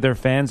also gave their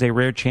fans a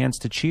rare chance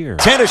to cheer.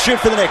 10 to shoot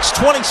for the Knicks.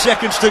 20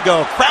 seconds to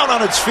go. Crowd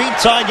on its feet.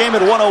 Tie game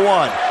at 101.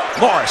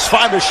 Morris,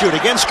 5 to shoot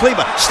against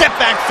Cleveland. Step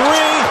back 3.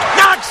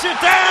 Knocks it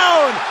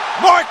down.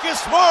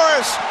 Marcus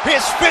Morris,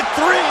 his 5th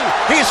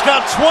 3. He's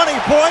got 20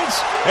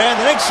 points. And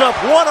the Knicks up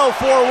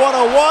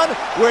 104-101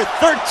 with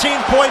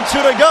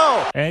 13.2 to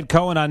go. Ed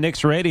Cohen on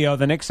Knicks Radio.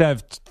 The Knicks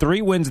have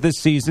 3 wins this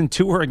season.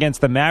 2 were against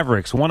the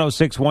Mavericks.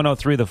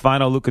 106-103 the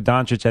final. Luka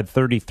Doncic had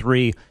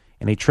 33.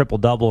 And a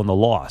triple-double in the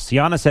loss.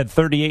 Giannis had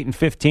 38 and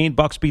 15.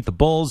 Bucks beat the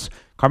Bulls.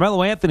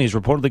 Carmelo Anthony is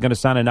reportedly going to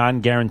sign a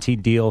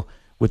non-guaranteed deal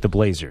with the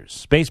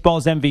Blazers.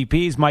 Baseball's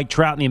MVPs, Mike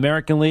Trout in the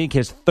American League,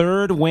 his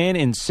 3rd win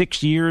in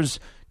 6 years.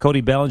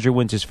 Cody Bellinger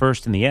wins his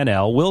 1st in the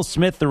NL. Will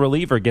Smith, the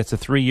reliever, gets a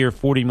 3-year,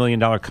 $40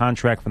 million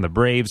contract from the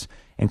Braves.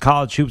 And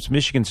college hoops,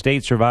 Michigan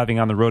State surviving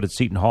on the road at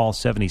Seton Hall,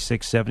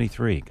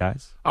 76-73.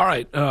 Guys? All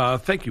right.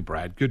 Thank you,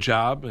 Brad. Good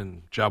job,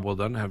 and job well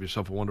done. Have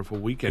yourself a wonderful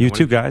weekend. You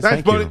too, guys.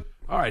 Thanks, buddy. You.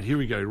 All right, here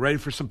we go. You ready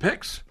for some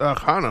picks?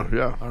 Kind of,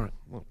 yeah. All right.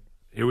 Well,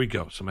 here we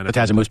go. Some The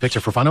Taz and Moose picks are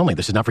for fun only.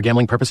 This is not for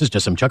gambling purposes,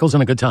 just some chuckles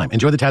and a good time.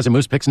 Enjoy the Taz and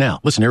Moose picks now.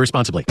 Listen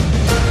irresponsibly.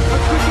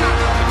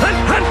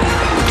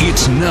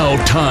 It's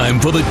now time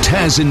for the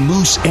Taz and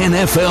Moose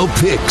NFL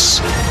picks.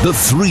 The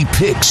 3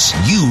 picks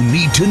you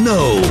need to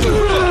know.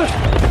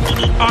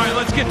 All right,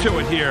 let's get to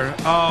it here.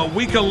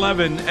 Week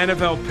 11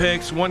 NFL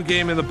picks. 1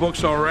 game in the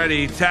books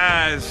already.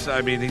 Taz,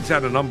 I mean, he's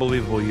had an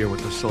unbelievable year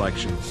with the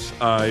selections.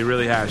 He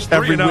really has.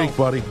 Every week,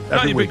 buddy.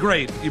 You've been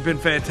great. You've been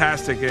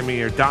fantastic. I mean,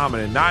 you're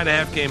dominant.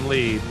 9.5 game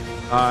lead.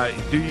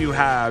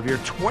 You're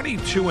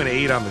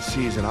 22-8 on the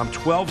season. I'm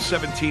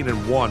 12-17-1.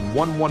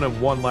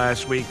 1-1-1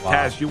 last week. Wow.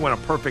 Taz, you went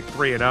a perfect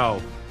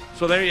 3-0.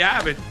 So there you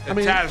have it. And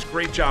Taz,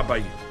 great job by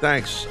you.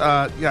 Thanks.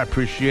 I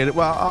appreciate it.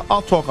 Well,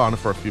 I'll talk on it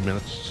for a few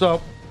minutes.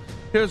 So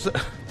here's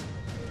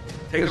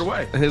Take it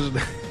away. Here's the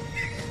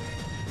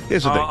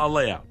thing. I'll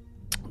lay out.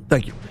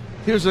 Thank you.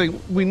 Here's the thing.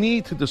 We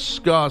need to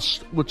discuss,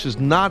 which is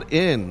not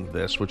in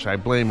this, which I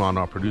blame on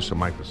our producer,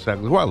 Mike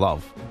Bisseglia, who I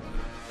love.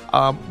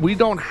 We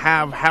don't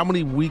have how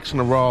many weeks in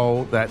a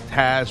row that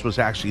Taz was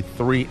actually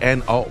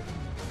 3-0.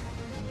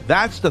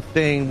 That's the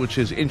thing which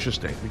is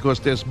interesting because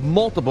there's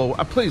multiple.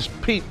 Please,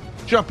 Pete,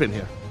 jump in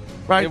here.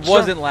 Right? It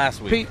wasn't last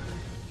week. Pete,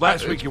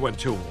 last week you went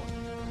 2-1.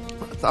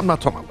 I'm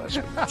not talking about last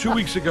week. 2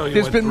 weeks ago you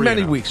There's went been 3-0.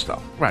 many weeks,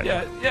 though. Right.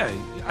 Yeah.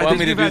 I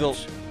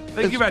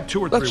think you've had 2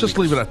 or 3 Let's just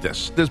leave it at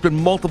this. There's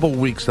been multiple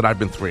weeks that I've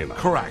been 3-0.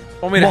 Correct.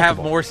 Want me to have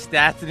more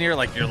stats in here,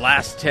 like your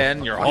last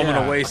 10, your home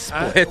and away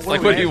splits?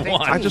 What do you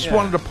want? I just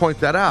wanted to point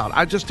that out.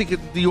 I just think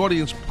the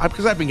audience,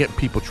 because I've been getting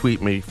people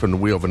tweet me from the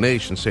Wheel of a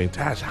Nation saying,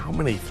 Taz, how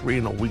many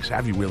 3-0 weeks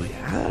have you really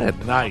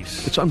had?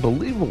 Nice. It's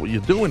unbelievable what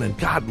you're doing. And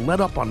God,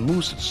 let up on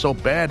Moose. It's so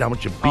bad how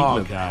much you're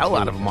beating the hell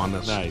out of him on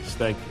this. Nice.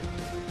 Thank you.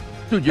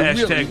 Dude, you're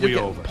Hashtag you're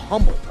getting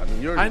pummeled.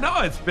 I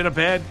know it's been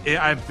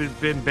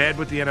I've been bad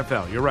with the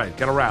NFL. You're right.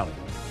 Got to rally.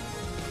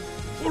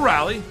 We'll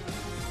rally.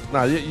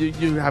 No,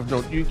 you have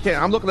no. You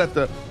can't. I'm looking at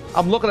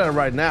it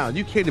right now.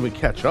 You can't even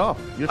catch up.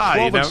 You're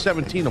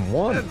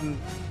 12-17-1.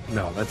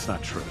 No, that's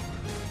not true.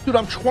 Dude,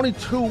 I'm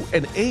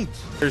 22-8.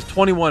 There's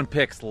 21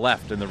 picks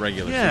left in the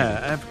regular season.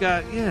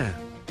 Yeah,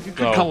 You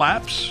could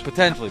collapse.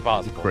 Potentially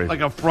possible.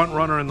 Like a front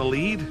runner in the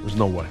lead. There's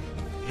no way.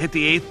 Hit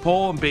the 8th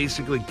pole and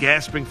basically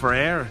gasping for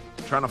air,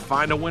 trying to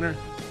find a winner.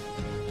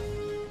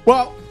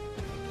 Well,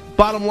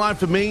 bottom line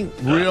for me,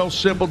 real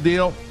simple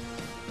deal.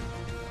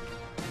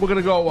 We're going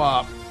to go,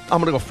 I'm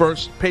going to go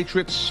first.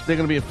 Patriots, they're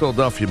going to be in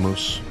Philadelphia,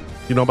 Moose.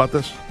 You know about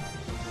this?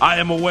 I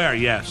am aware,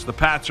 yes. The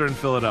Pats are in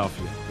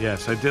Philadelphia.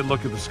 Yes, I did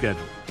look at the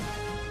schedule.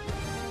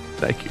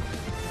 Thank you.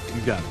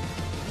 You got it.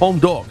 Home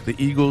dog. The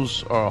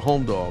Eagles are a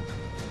home dog.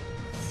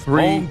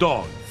 Home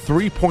dog.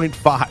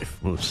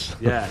 3.5, Moose.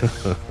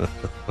 Yes.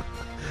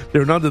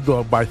 They're an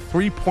underdog by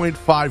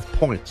 3.5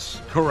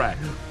 points. Correct.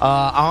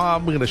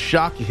 I'm going to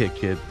shock you here,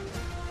 kid.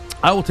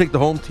 I will take the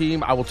home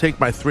team. I will take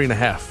my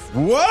 3.5.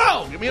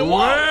 Whoa! Give me a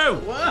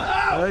whoa!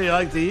 Oh, you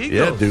like the Eagles?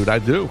 Yeah, dude, I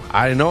do.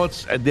 I know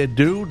they're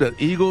due. The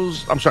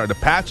Eagles, the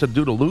Pats are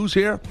due to lose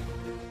here.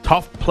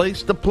 tough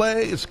place to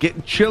play. It's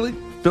getting chilly.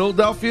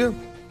 Philadelphia,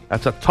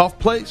 that's a tough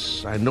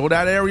place. I know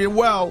that area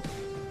well.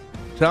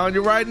 Telling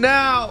you right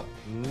now,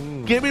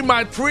 give me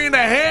my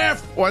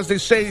 3.5, or as they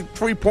say,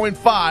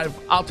 3.5.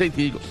 I'll take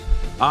the Eagles.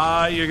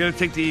 You're going to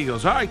take the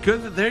Eagles. All right,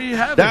 good. There you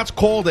have it. That's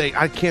called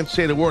I can't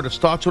say the word. It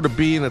starts with a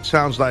B and it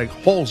sounds like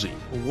Halsey.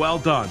 Well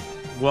done.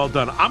 Well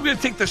done. I'm going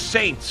to take the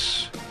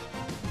Saints.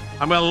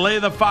 I'm going to lay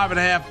the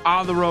 5.5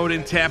 on the road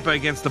in Tampa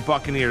against the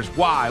Buccaneers.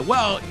 Why?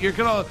 Well, you're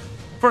going to...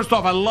 First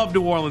off, I love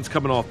New Orleans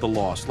coming off the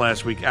loss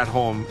last week at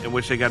home in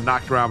which they got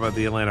knocked around by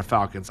the Atlanta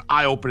Falcons.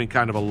 Eye-opening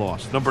kind of a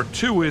loss. Number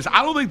 2 is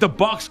I don't think the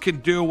Bucs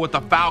can do what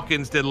the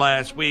Falcons did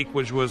last week,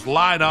 which was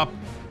line up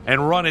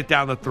and run it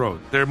down the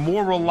throat. They're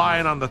more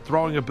reliant on the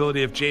throwing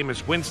ability of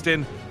Jameis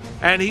Winston,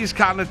 and he's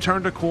kind of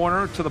turned a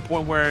corner to the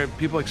point where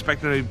people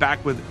expect him to be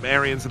back with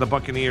Arians and the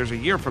Buccaneers a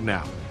year from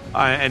now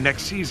and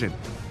next season.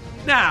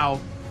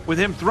 Now, with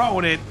him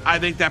throwing it, I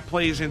think that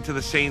plays into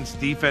the Saints'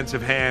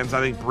 defensive hands. I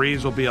think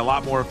Breeze will be a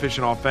lot more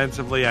efficient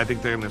offensively. I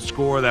think they're going to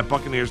score. That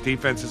Buccaneers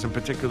defense isn't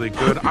particularly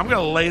good. I'm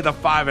going to lay the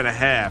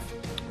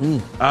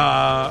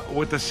 5.5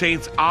 with the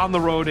Saints on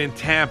the road in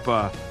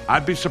Tampa.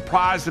 I'd be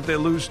surprised if they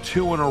lose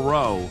 2 in a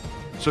row.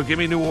 So give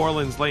me New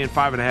Orleans laying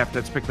 5.5.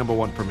 That's pick number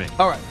 1 for me.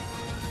 All right.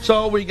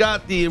 So we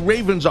got the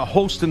Ravens are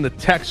hosting the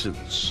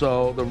Texans.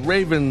 So the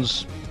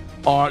Ravens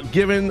are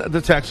giving the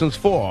Texans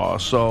 4.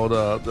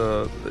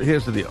 So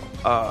here's the deal.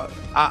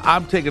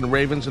 I'm taking the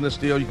Ravens in this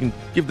deal. You can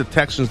give the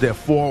Texans their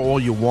 4 all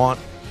you want.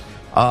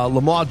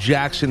 Lamar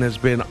Jackson has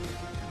been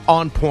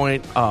on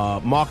point.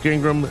 Mark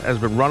Ingram has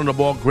been running the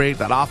ball great.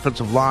 That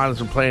offensive line has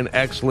been playing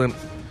excellent.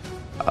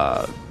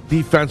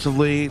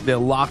 Defensively, they're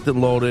locked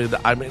and loaded.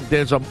 I mean,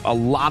 there's a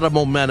lot of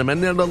momentum.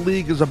 And then the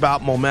league is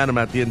about momentum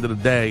at the end of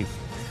the day.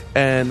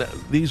 And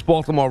these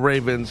Baltimore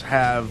Ravens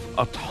have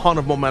a ton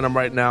of momentum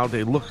right now.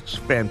 They look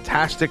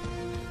fantastic.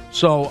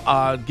 So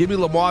give me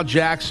Lamar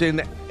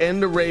Jackson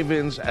and the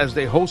Ravens as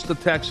they host the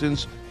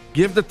Texans.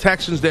 Give the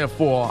Texans their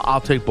 4. I'll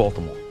take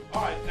Baltimore.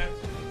 All right.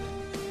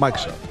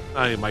 Mike's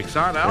up. Mike's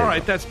on. All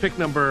right, that's pick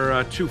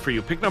number 2 for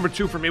you. Pick number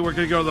 2 for me, we're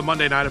going to go to the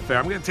Monday Night Affair.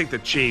 I'm going to take the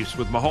Chiefs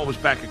with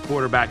Mahomes back at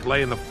quarterback,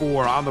 laying the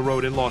 4 on the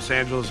road in Los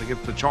Angeles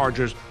against the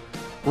Chargers.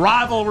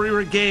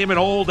 Rivalry game, an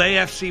old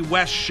AFC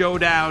West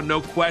showdown, no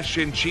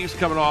question. Chiefs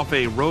coming off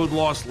a road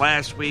loss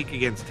last week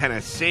against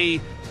Tennessee.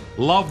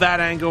 Love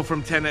that angle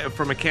from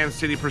a Kansas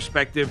City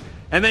perspective.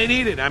 And they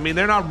need it. I mean,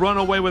 they're not run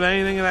away with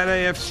anything in that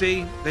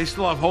AFC. They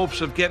still have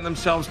hopes of getting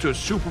themselves to a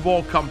Super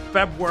Bowl come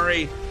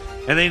February.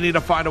 And they need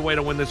to find a way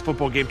to win this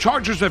football game.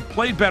 Chargers have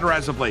played better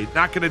as of late.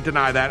 Not going to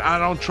deny that. I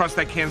don't trust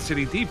that Kansas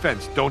City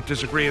defense. Don't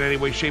disagree in any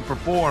way, shape, or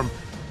form.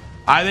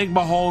 I think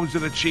Mahomes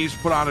and the Chiefs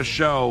put on a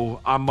show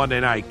on Monday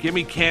night. Give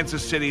me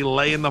Kansas City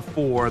laying the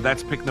 4.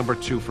 That's pick number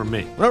 2 for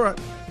me. All right.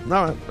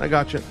 I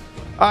got you.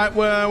 All right,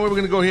 well, where are we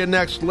going to go here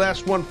next?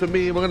 Last one for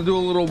me. We're going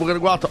to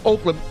go out to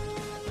Oakland,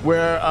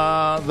 where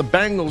the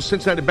Bengals,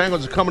 Cincinnati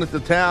Bengals, are coming into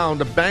town.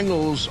 The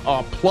Bengals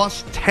are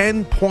plus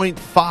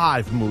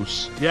 10.5,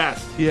 Moose.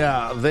 Yes.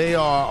 Yeah, they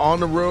are on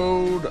the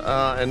road,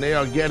 and they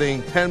are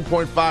getting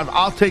 10.5.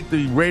 I'll take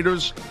the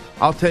Raiders.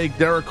 I'll take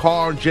Derek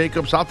Carr and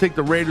Jacobs. I'll take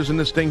the Raiders in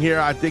this thing here.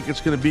 I think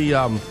it's going to be.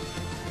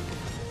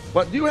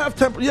 But do you have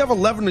 10? You have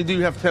 11, or do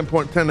you have 10.5?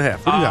 What do you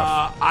have?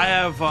 I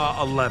have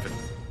 11.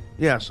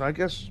 Yes, I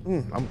guess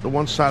I'm the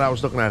one side I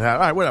was looking at. All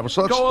right, whatever.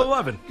 So let's go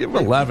 11. Give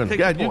them 11.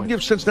 Yeah, you can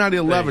give Cincinnati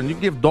 11. You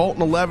can give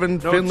Dalton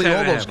 11, Finley,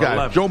 all those guys.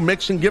 11. Joe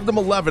Mixon, give them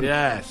 11.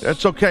 Yes.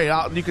 That's okay.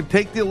 You can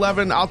take the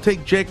 11. I'll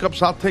take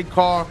Jacobs. I'll take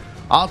Carr.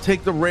 I'll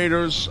take the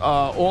Raiders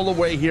all the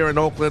way here in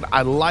Oakland.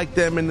 I like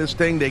them in this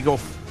thing. They're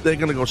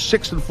going to go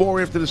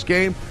 6-4 after this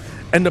game,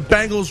 and the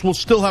Bengals will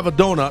still have a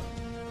donut.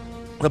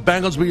 The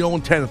Bengals will be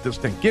 0-10 at this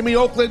thing. Give me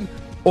Oakland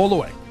all the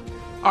way.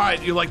 All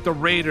right, you like the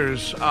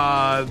Raiders.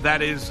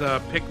 That is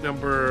pick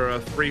number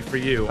 3 for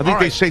you. I think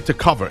they say to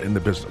cover in the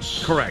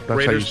business. Correct. That's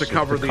Raiders to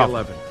cover the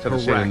 11. Instead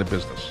of saying in the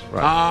business.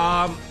 Right.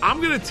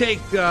 I'm going to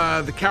take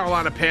the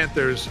Carolina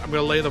Panthers. I'm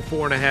going to lay the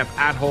 4.5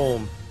 at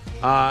home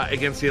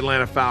against the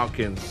Atlanta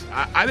Falcons.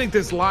 I think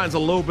this line's a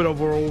little bit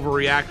of an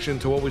overreaction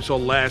to what we saw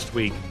last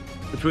week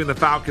between the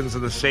Falcons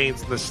and the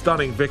Saints, the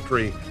stunning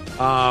victory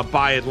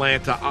by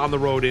Atlanta on the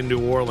road in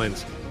New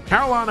Orleans.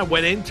 Carolina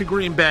went into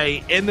Green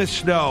Bay in the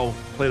snow,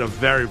 played a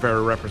very,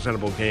 very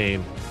representable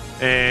game,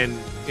 and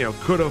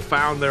could have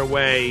found their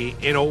way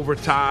in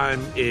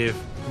overtime if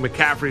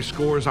McCaffrey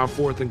scores on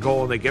 4th and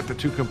goal and they get the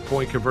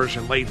 2-point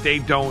conversion late. They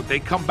don't. They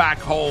come back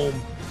home.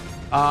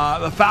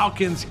 The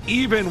Falcons,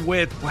 even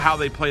with how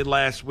they played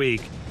last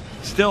week,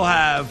 still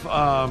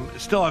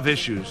have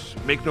issues.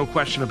 Make no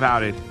question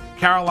about it.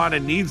 Carolina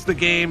needs the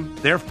game.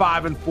 They're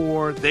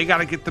 5-4. They got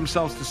to get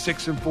themselves to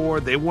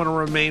 6-4. They want to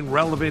remain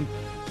relevant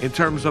in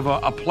terms of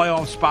a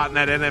playoff spot in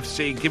that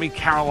NFC. Give me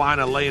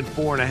Carolina laying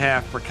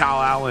 4.5 for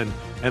Kyle Allen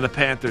and the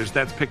Panthers.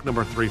 That's pick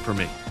number 3 for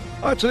me.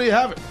 All right, so there you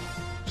have it.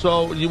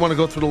 So you want to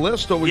go through the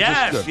list, or we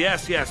just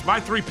Yes. My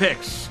 3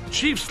 picks: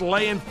 Chiefs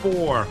laying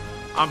 4.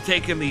 I'm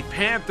taking the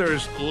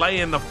Panthers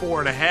laying the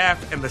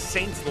 4.5, and the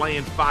Saints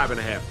laying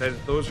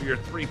 5.5. Those are your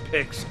 3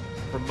 picks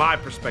from my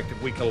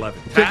perspective, Week 11.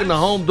 Taking the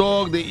home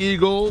dog, the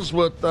Eagles,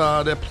 with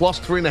their plus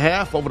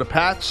 3.5 over the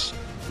Pats.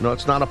 No,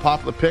 it's not a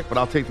popular pick, but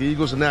I'll take the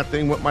Eagles in that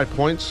thing with my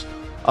points.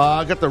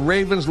 I got the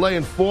Ravens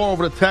laying 4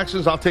 over the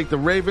Texans. I'll take the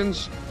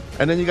Ravens.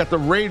 And then you got the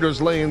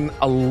Raiders laying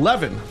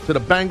 11 to the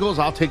Bengals.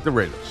 I'll take the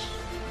Raiders.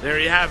 There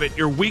you have it,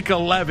 your Week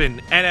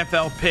 11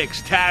 NFL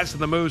picks. Taz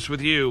and the Moose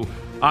with you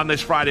on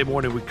this Friday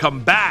morning. We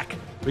come back.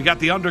 We got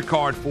the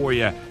undercard for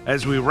you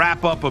as we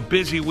wrap up a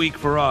busy week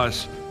for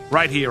us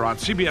right here on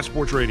CBS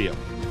Sports Radio.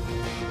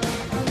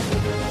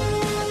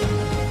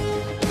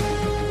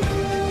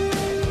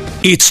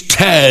 It's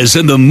Taz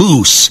and the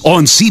Moose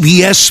on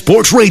CBS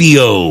Sports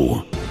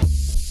Radio.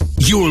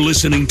 You're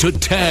listening to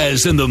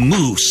Taz and the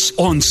Moose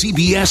on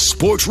CBS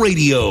Sports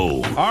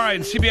Radio. All right,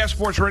 and CBS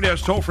Sports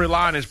Radio's toll-free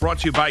line is brought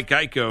to you by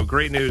Geico.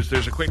 Great news.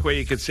 There's a quick way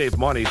you can save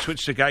money.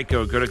 Switch to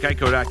Geico. Go to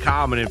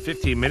geico.com, and in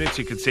 15 minutes,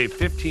 you can save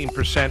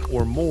 15%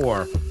 or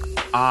more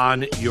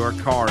on your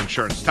car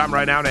insurance. Time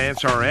right now to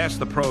answer our Ask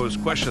the Pros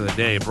question of the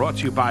day, brought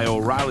to you by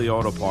O'Reilly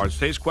Auto Parts.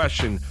 Today's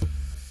question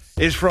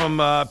is from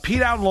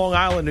Pete out in Long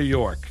Island, New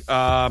York.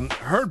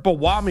 Heard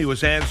Bawami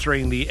was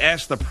answering the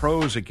Ask the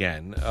Pros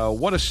again.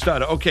 What a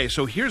stud. Okay,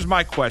 so here's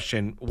my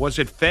question. Was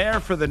it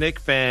fair for the Knick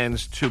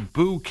fans to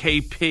boo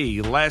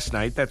KP last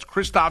night? That's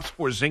Kristaps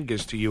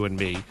Porzingis to you and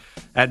me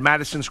at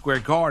Madison Square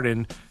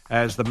Garden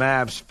as the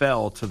Mavs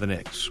fell to the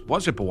Knicks.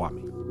 Was it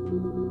Bawami?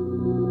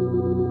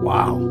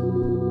 Wow.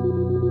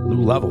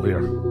 New level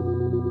here.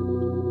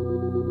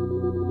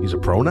 He's a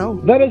pro now?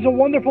 That is a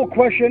wonderful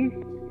question.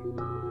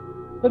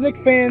 The Knicks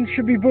fans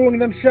should be booing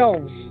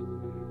themselves,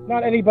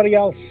 not anybody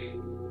else.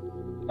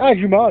 As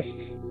you must.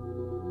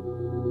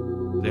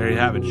 There you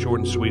have it,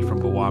 short and sweet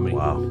from Bawami.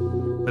 Wow.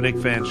 The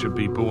Knicks fans should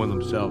be booing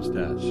themselves,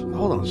 Taz.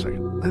 Hold on a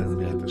second. Let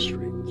me get this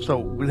straight. So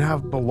we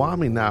have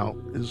Bawami now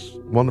is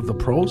one of the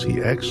pros.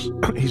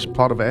 He's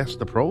part of Ask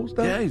the Pros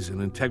now? Yeah, he's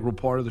an integral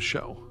part of the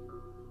show.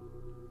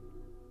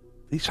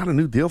 He's had a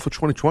new deal for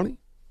 2020?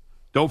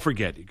 Don't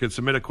forget, you can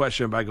submit a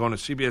question by going to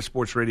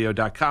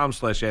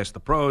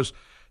cbssportsradio.com/askthepros.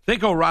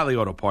 Think O'Reilly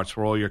Auto Parts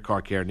for all your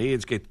car care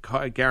needs. Get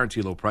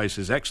guaranteed low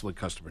prices, excellent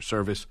customer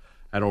service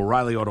at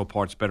O'Reilly Auto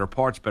Parts. Better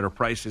parts, better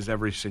prices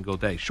every single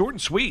day. Short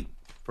and sweet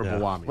for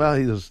Bawami. Well,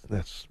 he does.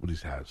 That's what he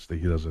has. He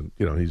doesn't.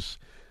 He's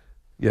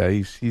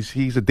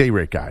a day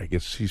rate guy.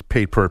 He's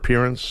paid per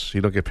appearance.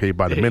 You don't get paid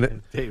by the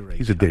minute.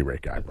 He's a day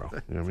rate guy, bro.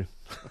 You know what I mean?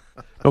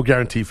 No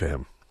guarantee for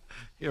him.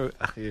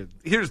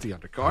 Here's the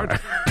undercard.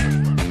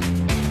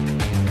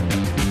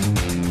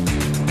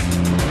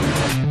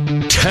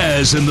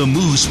 Taz and the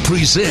Moose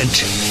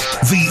present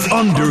the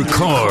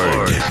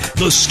Undercard.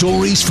 The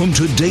stories from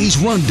today's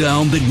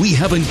rundown that we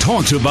haven't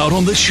talked about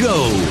on the show.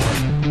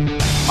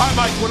 All right,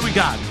 Mike, what do we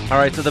got? All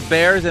right, so the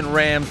Bears and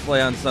Rams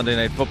play on Sunday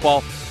Night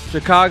Football.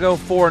 Chicago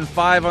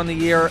 4-5 on the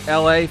year.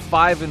 LA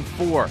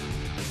 5-4.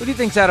 Who do you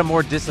think's had a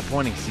more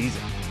disappointing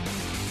season?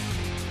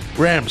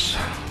 Rams.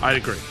 I'd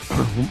agree.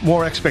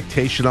 More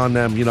expectation on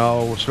them,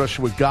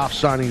 especially with Goff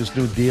signing his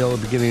new deal at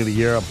the beginning of the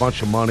year, a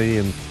bunch of money,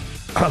 and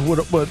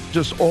with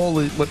just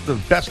with the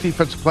best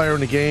defensive player in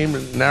the game,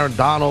 and Aaron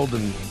Donald,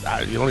 and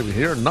you don't even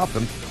hear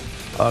nothing.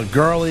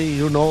 Gurley,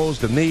 who knows,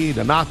 the need,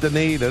 the not the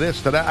need, the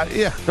this, the that.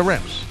 Yeah, the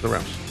Rams.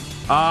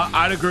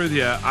 I'd agree with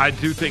you. I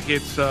do think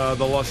it's the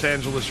Los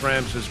Angeles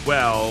Rams as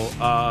well.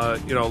 A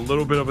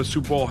little bit of a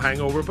Super Bowl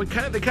hangover, but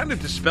they kind of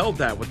dispelled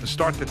that with the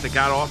start that they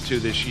got off to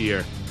this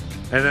year.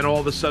 And then all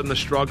of a sudden the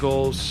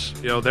struggles,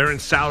 they're in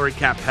salary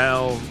cap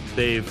hell.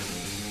 They've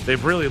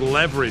really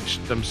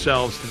leveraged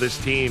themselves to this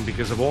team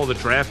because of all the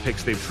draft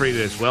picks they've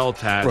traded as well,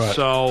 Taz. Right.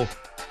 So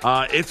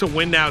it's a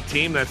win-now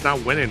team that's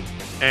not winning.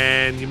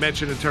 And you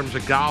mentioned in terms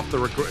of Goff,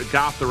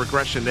 the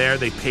regression there.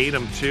 They paid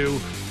him too.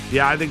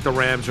 Yeah, I think the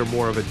Rams are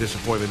more of a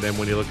disappointment than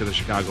when you look at the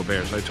Chicago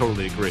Bears. I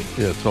totally agree.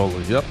 Yeah,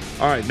 totally. Yep.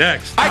 All right,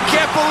 next. I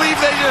can't believe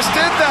they just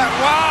did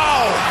that.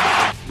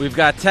 Wow. We've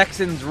got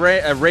Texans,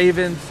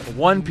 Ravens,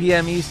 1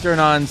 p.m. Eastern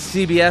on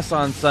CBS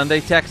on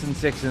Sunday.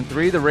 Texans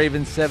 6-3, the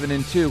Ravens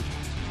 7-2.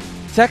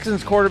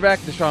 Texans quarterback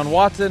Deshaun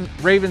Watson,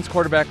 Ravens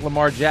quarterback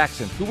Lamar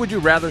Jackson. Who would you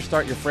rather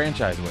start your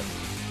franchise with?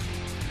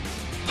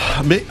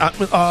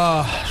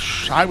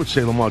 I would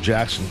say Lamar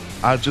Jackson.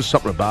 Just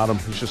something about him.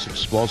 He's just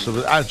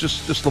explosive.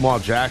 Just Lamar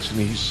Jackson.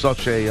 He's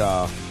such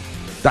a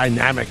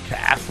dynamic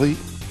athlete.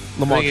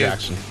 Lamar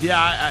Jackson. Yeah,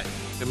 I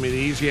mean, the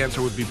easy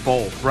answer would be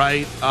both,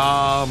 right?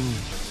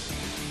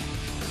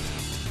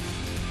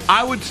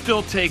 I would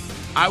still take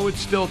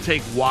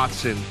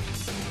Watson.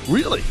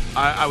 Really?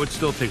 I would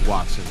still take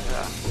Watson.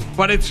 Yeah.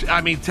 But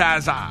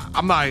Taz,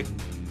 I'm not.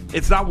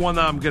 It's not one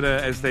that I'm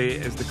gonna, as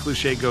the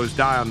cliche goes,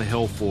 die on the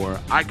hill for.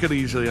 I could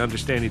easily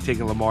understand you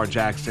taking Lamar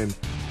Jackson.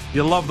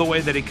 You love the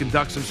way that he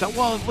conducts himself.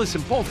 Well,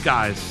 listen, both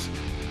guys,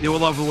 you will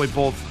love the way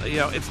both.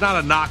 It's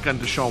not a knock on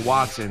Deshaun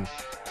Watson.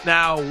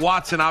 Now,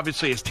 Watson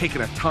obviously has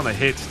taken a ton of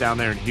hits down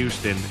there in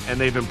Houston, and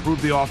they've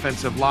improved the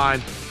offensive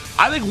line.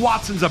 I think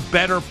Watson's a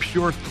better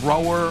pure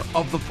thrower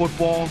of the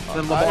football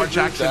than Lamar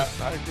Jackson.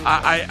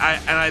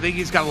 I think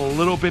he's got a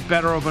little bit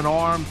better of an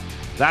arm.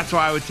 That's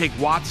why I would take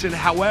Watson.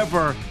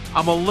 However,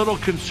 I'm a little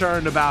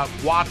concerned about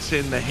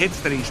Watson, the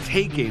hits that he's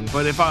taking.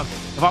 But if I'm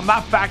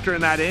not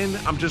factoring that in,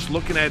 I'm just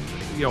looking at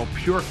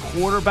pure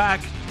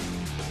quarterback.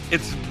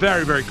 It's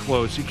very, very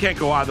close. You can't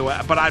go either way.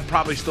 But I'd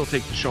probably still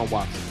take Deshaun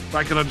Watson.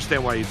 I can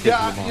understand why you take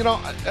Lamar.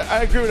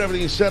 I agree with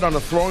everything you said on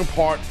the throwing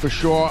part for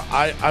sure.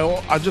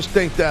 I just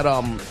think that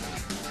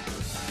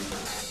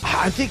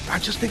I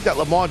just think that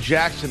Lamar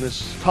Jackson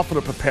is tougher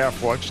to prepare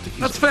for. I just think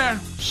that's fair.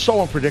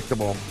 So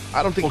unpredictable.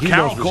 I don't think he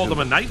Carroll knows called him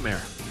a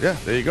nightmare. Yeah,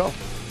 there you go.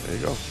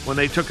 When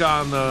they took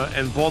on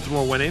and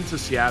Baltimore went into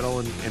Seattle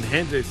and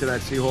handed it to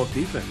that Seahawks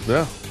defense.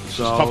 Yeah, it's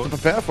tough to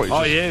prepare for.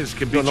 He is.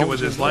 Can beat you with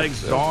his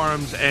legs, his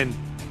arms, and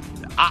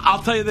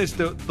I'll tell you this: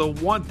 the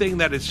one thing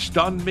that has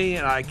stunned me,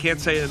 and I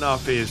can't say it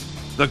enough, is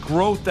the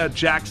growth that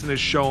Jackson has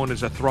shown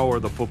as a thrower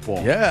of the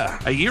football. Yeah.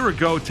 A year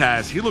ago,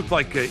 Taz, he looked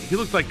like a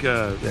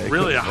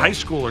high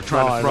schooler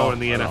trying to throw in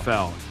the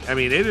NFL. I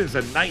mean, it is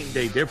a night and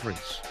day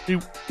difference.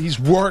 He's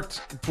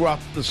worked throughout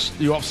the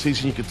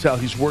offseason. You can tell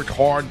he's worked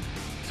hard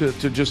to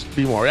just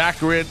be more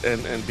accurate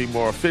and be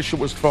more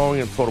efficient with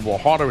throwing and throw the ball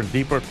harder and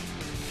deeper.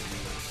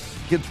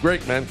 Kid's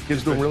great, man.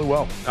 Kid's doing really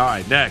well. All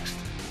right, next.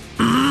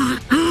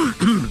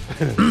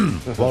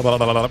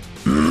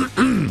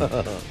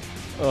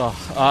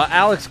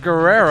 Alex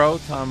Guerrero,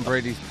 Tom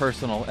Brady's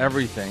personal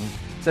everything,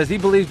 says he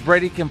believes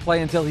Brady can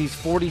play until he's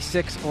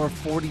 46 or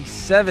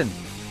 47.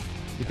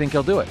 You think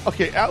he'll do it?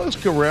 Okay, Alex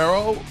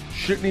Guerrero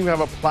shouldn't even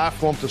have a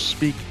platform to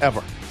speak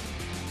ever.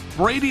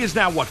 Brady is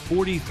now, what,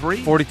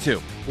 43? 42.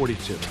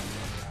 42.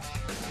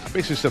 I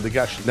basically said the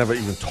guy should never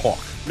even talk.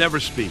 Never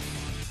speak.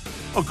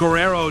 Oh,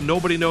 Guerrero,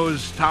 nobody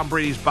knows Tom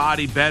Brady's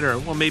body better.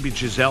 Well, maybe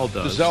Giselle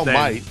does.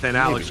 Than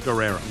Alex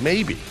Guerrero.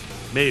 Maybe.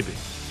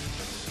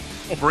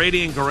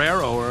 Brady and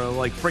Guerrero are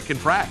like frickin'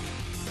 frack.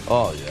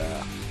 Oh,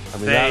 yeah. I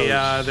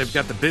mean, they've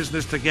got the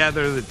business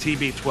together, the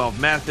TB12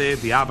 method,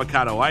 the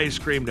avocado ice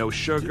cream, no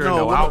sugar,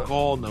 no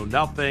alcohol, no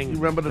nothing. You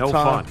remember the no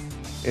time fun.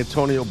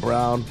 Antonio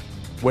Brown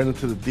went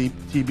into the deep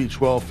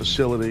TB12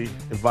 facility,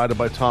 invited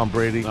by Tom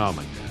Brady. Oh,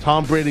 my God.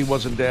 Tom Brady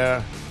wasn't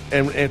there.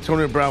 And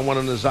Antonio Brown went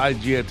on his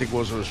IG, I think it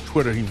was on his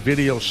Twitter. He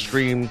video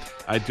streamed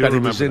that he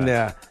was in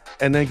there.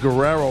 And then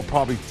Guerrero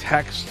probably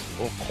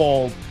texted or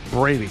called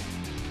Brady.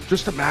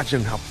 Just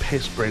imagine how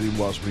pissed Brady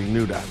was when he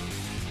knew that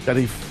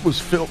he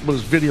was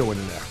videoing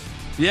in there.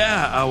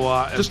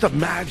 Yeah. Just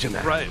imagine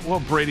that. Right.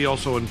 Well, Brady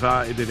also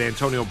invited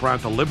Antonio Brown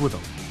to live with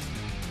him.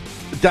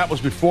 That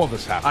was before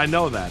this happened. I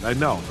know that.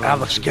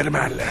 Alex, get him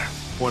out of there.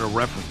 Point of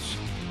reference.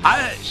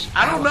 I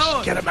don't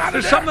know. Get him out of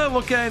There's there. something I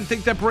look at and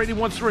think that Brady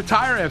wants to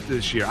retire after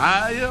this year.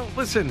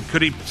 Listen,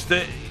 could he?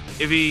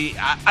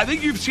 I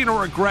think you've seen a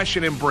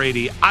regression in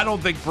Brady. I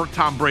don't think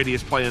Tom Brady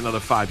is playing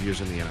another 5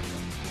 years in the NFL.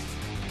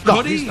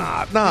 No, he's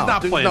not. No, he's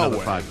not playing another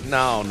way. 5 years.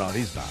 No,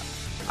 he's not.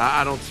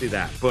 I don't see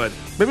that. But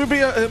maybe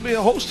he'll be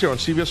a host here on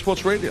CBS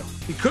Sports Radio.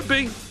 He could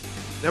be.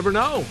 Never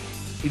know.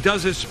 He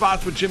does his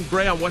spots with Jim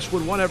Gray on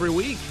Westwood One every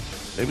week.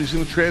 Maybe he's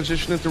going to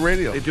transition into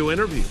radio. They do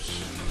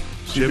interviews.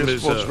 Jim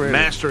is a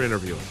master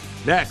interviewer.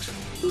 Next.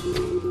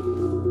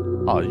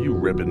 Oh, you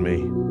ribbing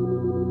me.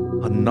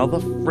 Another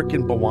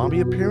freaking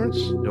Bawami appearance?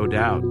 No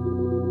doubt.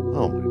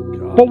 Oh, my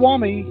God.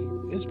 Bawami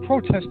is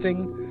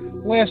protesting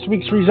last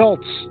week's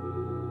results.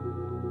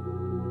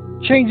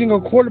 Changing a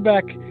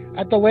quarterback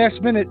at the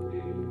last minute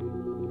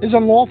is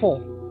unlawful.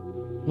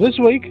 This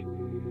week,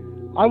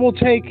 I will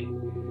take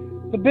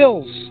the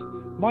Bills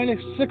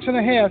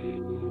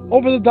 -6.5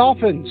 over the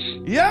Dolphins.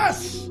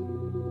 Yes!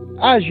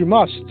 As you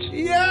must.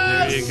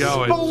 Yes! There you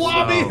go.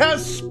 Bawami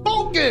has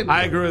spoken!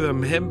 I agree with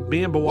him.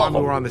 Me and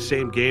Bawami were on the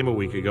same game a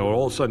week ago.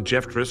 All of a sudden,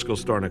 Jeff Driscoll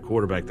starting at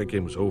quarterback. That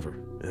game was over.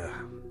 Yeah.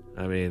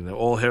 I mean, the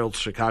all-herald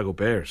Chicago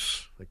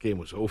Bears. That game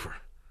was over.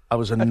 I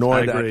was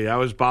annoyed. I agree. I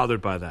was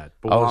bothered by that.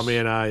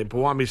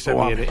 Bawami sent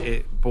me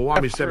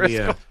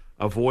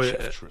a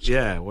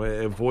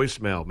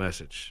voicemail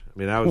message. I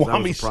mean, that was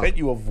Bawami sent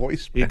you a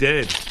voicemail. He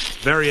did.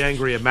 Very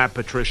angry at Matt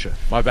Patricia.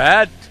 My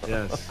bad.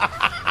 Yes.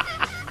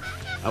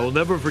 I will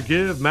never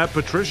forgive Matt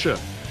Patricia.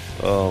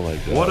 Oh, my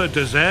God. What a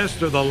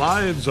disaster the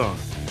Lions are.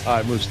 All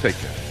right, Moose, take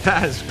care.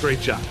 Taz, great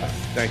job.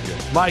 Thank you.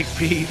 Mike,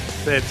 Pete,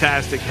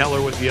 fantastic. Heller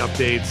with the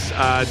updates.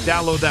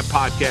 Download that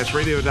podcast,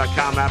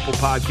 radio.com, Apple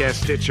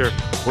Podcast, Stitcher,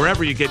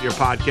 wherever you get your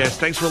podcast.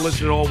 Thanks for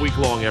listening all week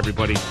long,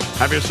 everybody.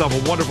 Have yourself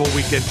a wonderful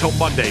weekend. Till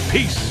Monday.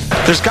 Peace.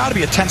 There's got to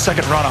be a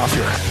 10-second runoff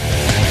here.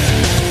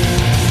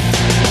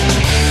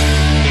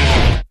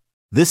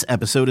 This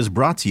episode is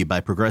brought to you by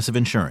Progressive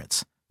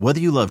Insurance. Whether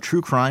you love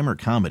true crime or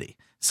comedy,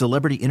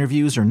 celebrity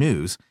interviews or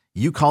news,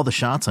 you call the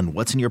shots on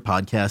what's in your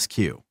podcast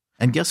queue.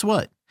 And guess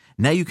what?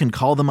 Now you can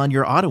call them on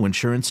your auto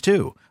insurance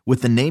too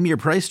with the Name Your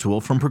Price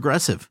tool from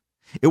Progressive.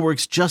 It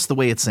works just the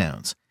way it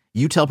sounds.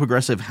 You tell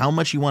Progressive how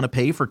much you want to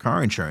pay for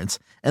car insurance,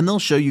 and they'll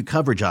show you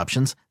coverage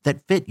options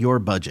that fit your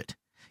budget.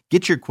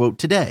 Get your quote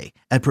today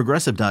at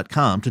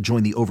Progressive.com to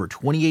join the over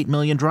 28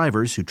 million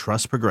drivers who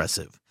trust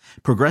Progressive.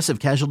 Progressive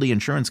Casualty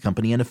Insurance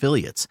Company and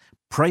Affiliates.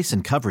 Price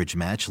and coverage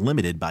match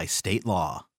limited by state law.